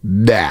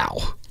now.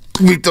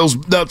 Meet those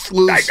nuts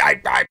loose.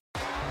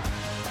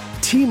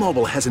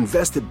 T-Mobile has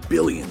invested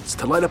billions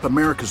to light up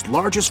America's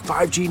largest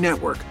 5G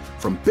network,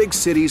 from big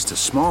cities to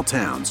small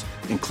towns,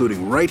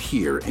 including right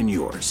here in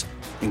yours.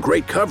 And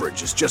great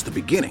coverage is just the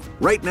beginning.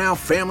 Right now,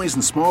 families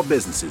and small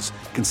businesses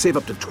can save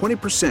up to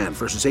 20%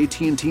 versus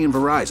AT&T and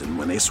Verizon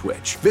when they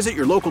switch. Visit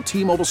your local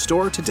T-Mobile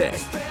store today.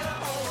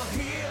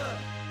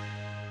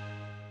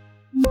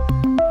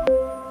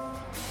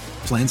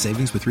 Plan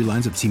savings with 3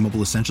 lines of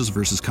T-Mobile Essentials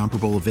versus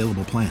comparable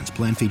available plans.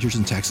 Plan features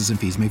and taxes and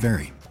fees may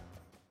vary.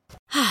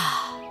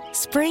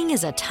 Spring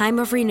is a time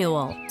of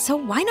renewal, so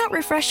why not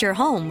refresh your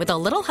home with a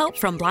little help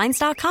from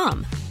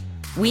Blinds.com?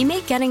 We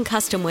make getting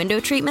custom window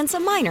treatments a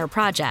minor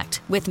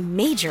project with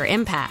major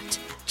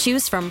impact.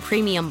 Choose from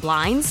premium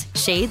blinds,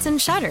 shades,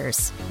 and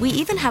shutters. We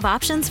even have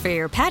options for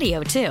your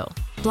patio, too.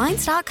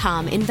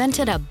 Blinds.com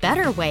invented a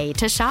better way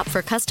to shop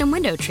for custom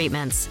window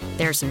treatments.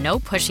 There's no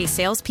pushy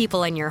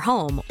salespeople in your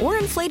home or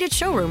inflated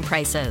showroom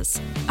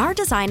prices. Our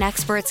design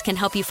experts can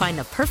help you find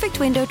the perfect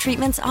window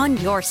treatments on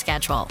your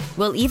schedule.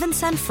 We'll even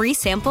send free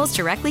samples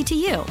directly to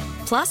you.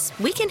 Plus,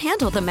 we can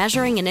handle the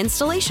measuring and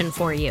installation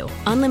for you.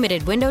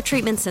 Unlimited window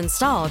treatments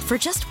installed for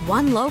just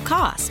one low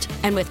cost.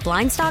 And with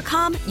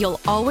Blinds.com,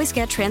 you'll always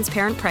get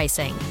transparent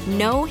pricing.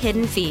 No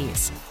hidden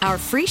fees. Our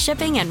free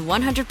shipping and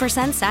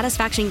 100%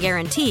 satisfaction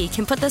guarantee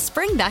can put the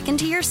spring back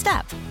into your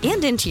step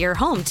and into your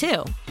home,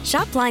 too.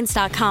 Shop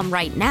Blinds.com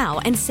right now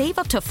and save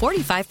up to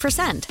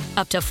 45%.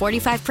 Up to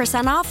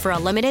 45% off for a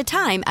limited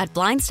time at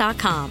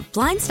Blinds.com.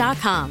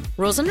 Blinds.com.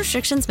 Rules and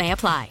restrictions may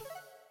apply.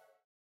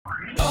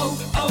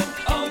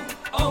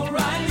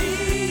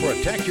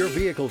 Protect your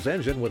vehicle's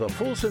engine with a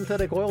full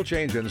synthetic oil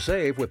change and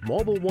save with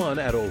Mobil 1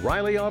 at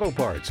O'Reilly Auto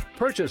Parts.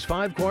 Purchase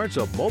 5 quarts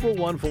of Mobil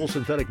 1 full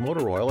synthetic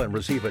motor oil and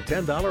receive a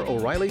 $10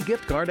 O'Reilly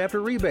gift card after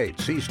rebate.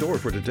 See store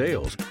for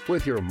details.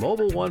 With your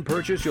Mobil 1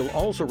 purchase, you'll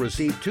also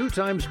receive 2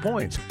 times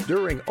points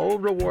during O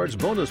Rewards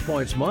Bonus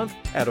Points Month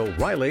at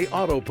O'Reilly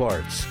Auto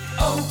Parts.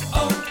 Oh,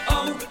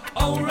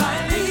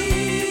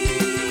 O'Reilly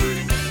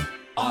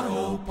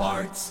Auto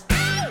Parts.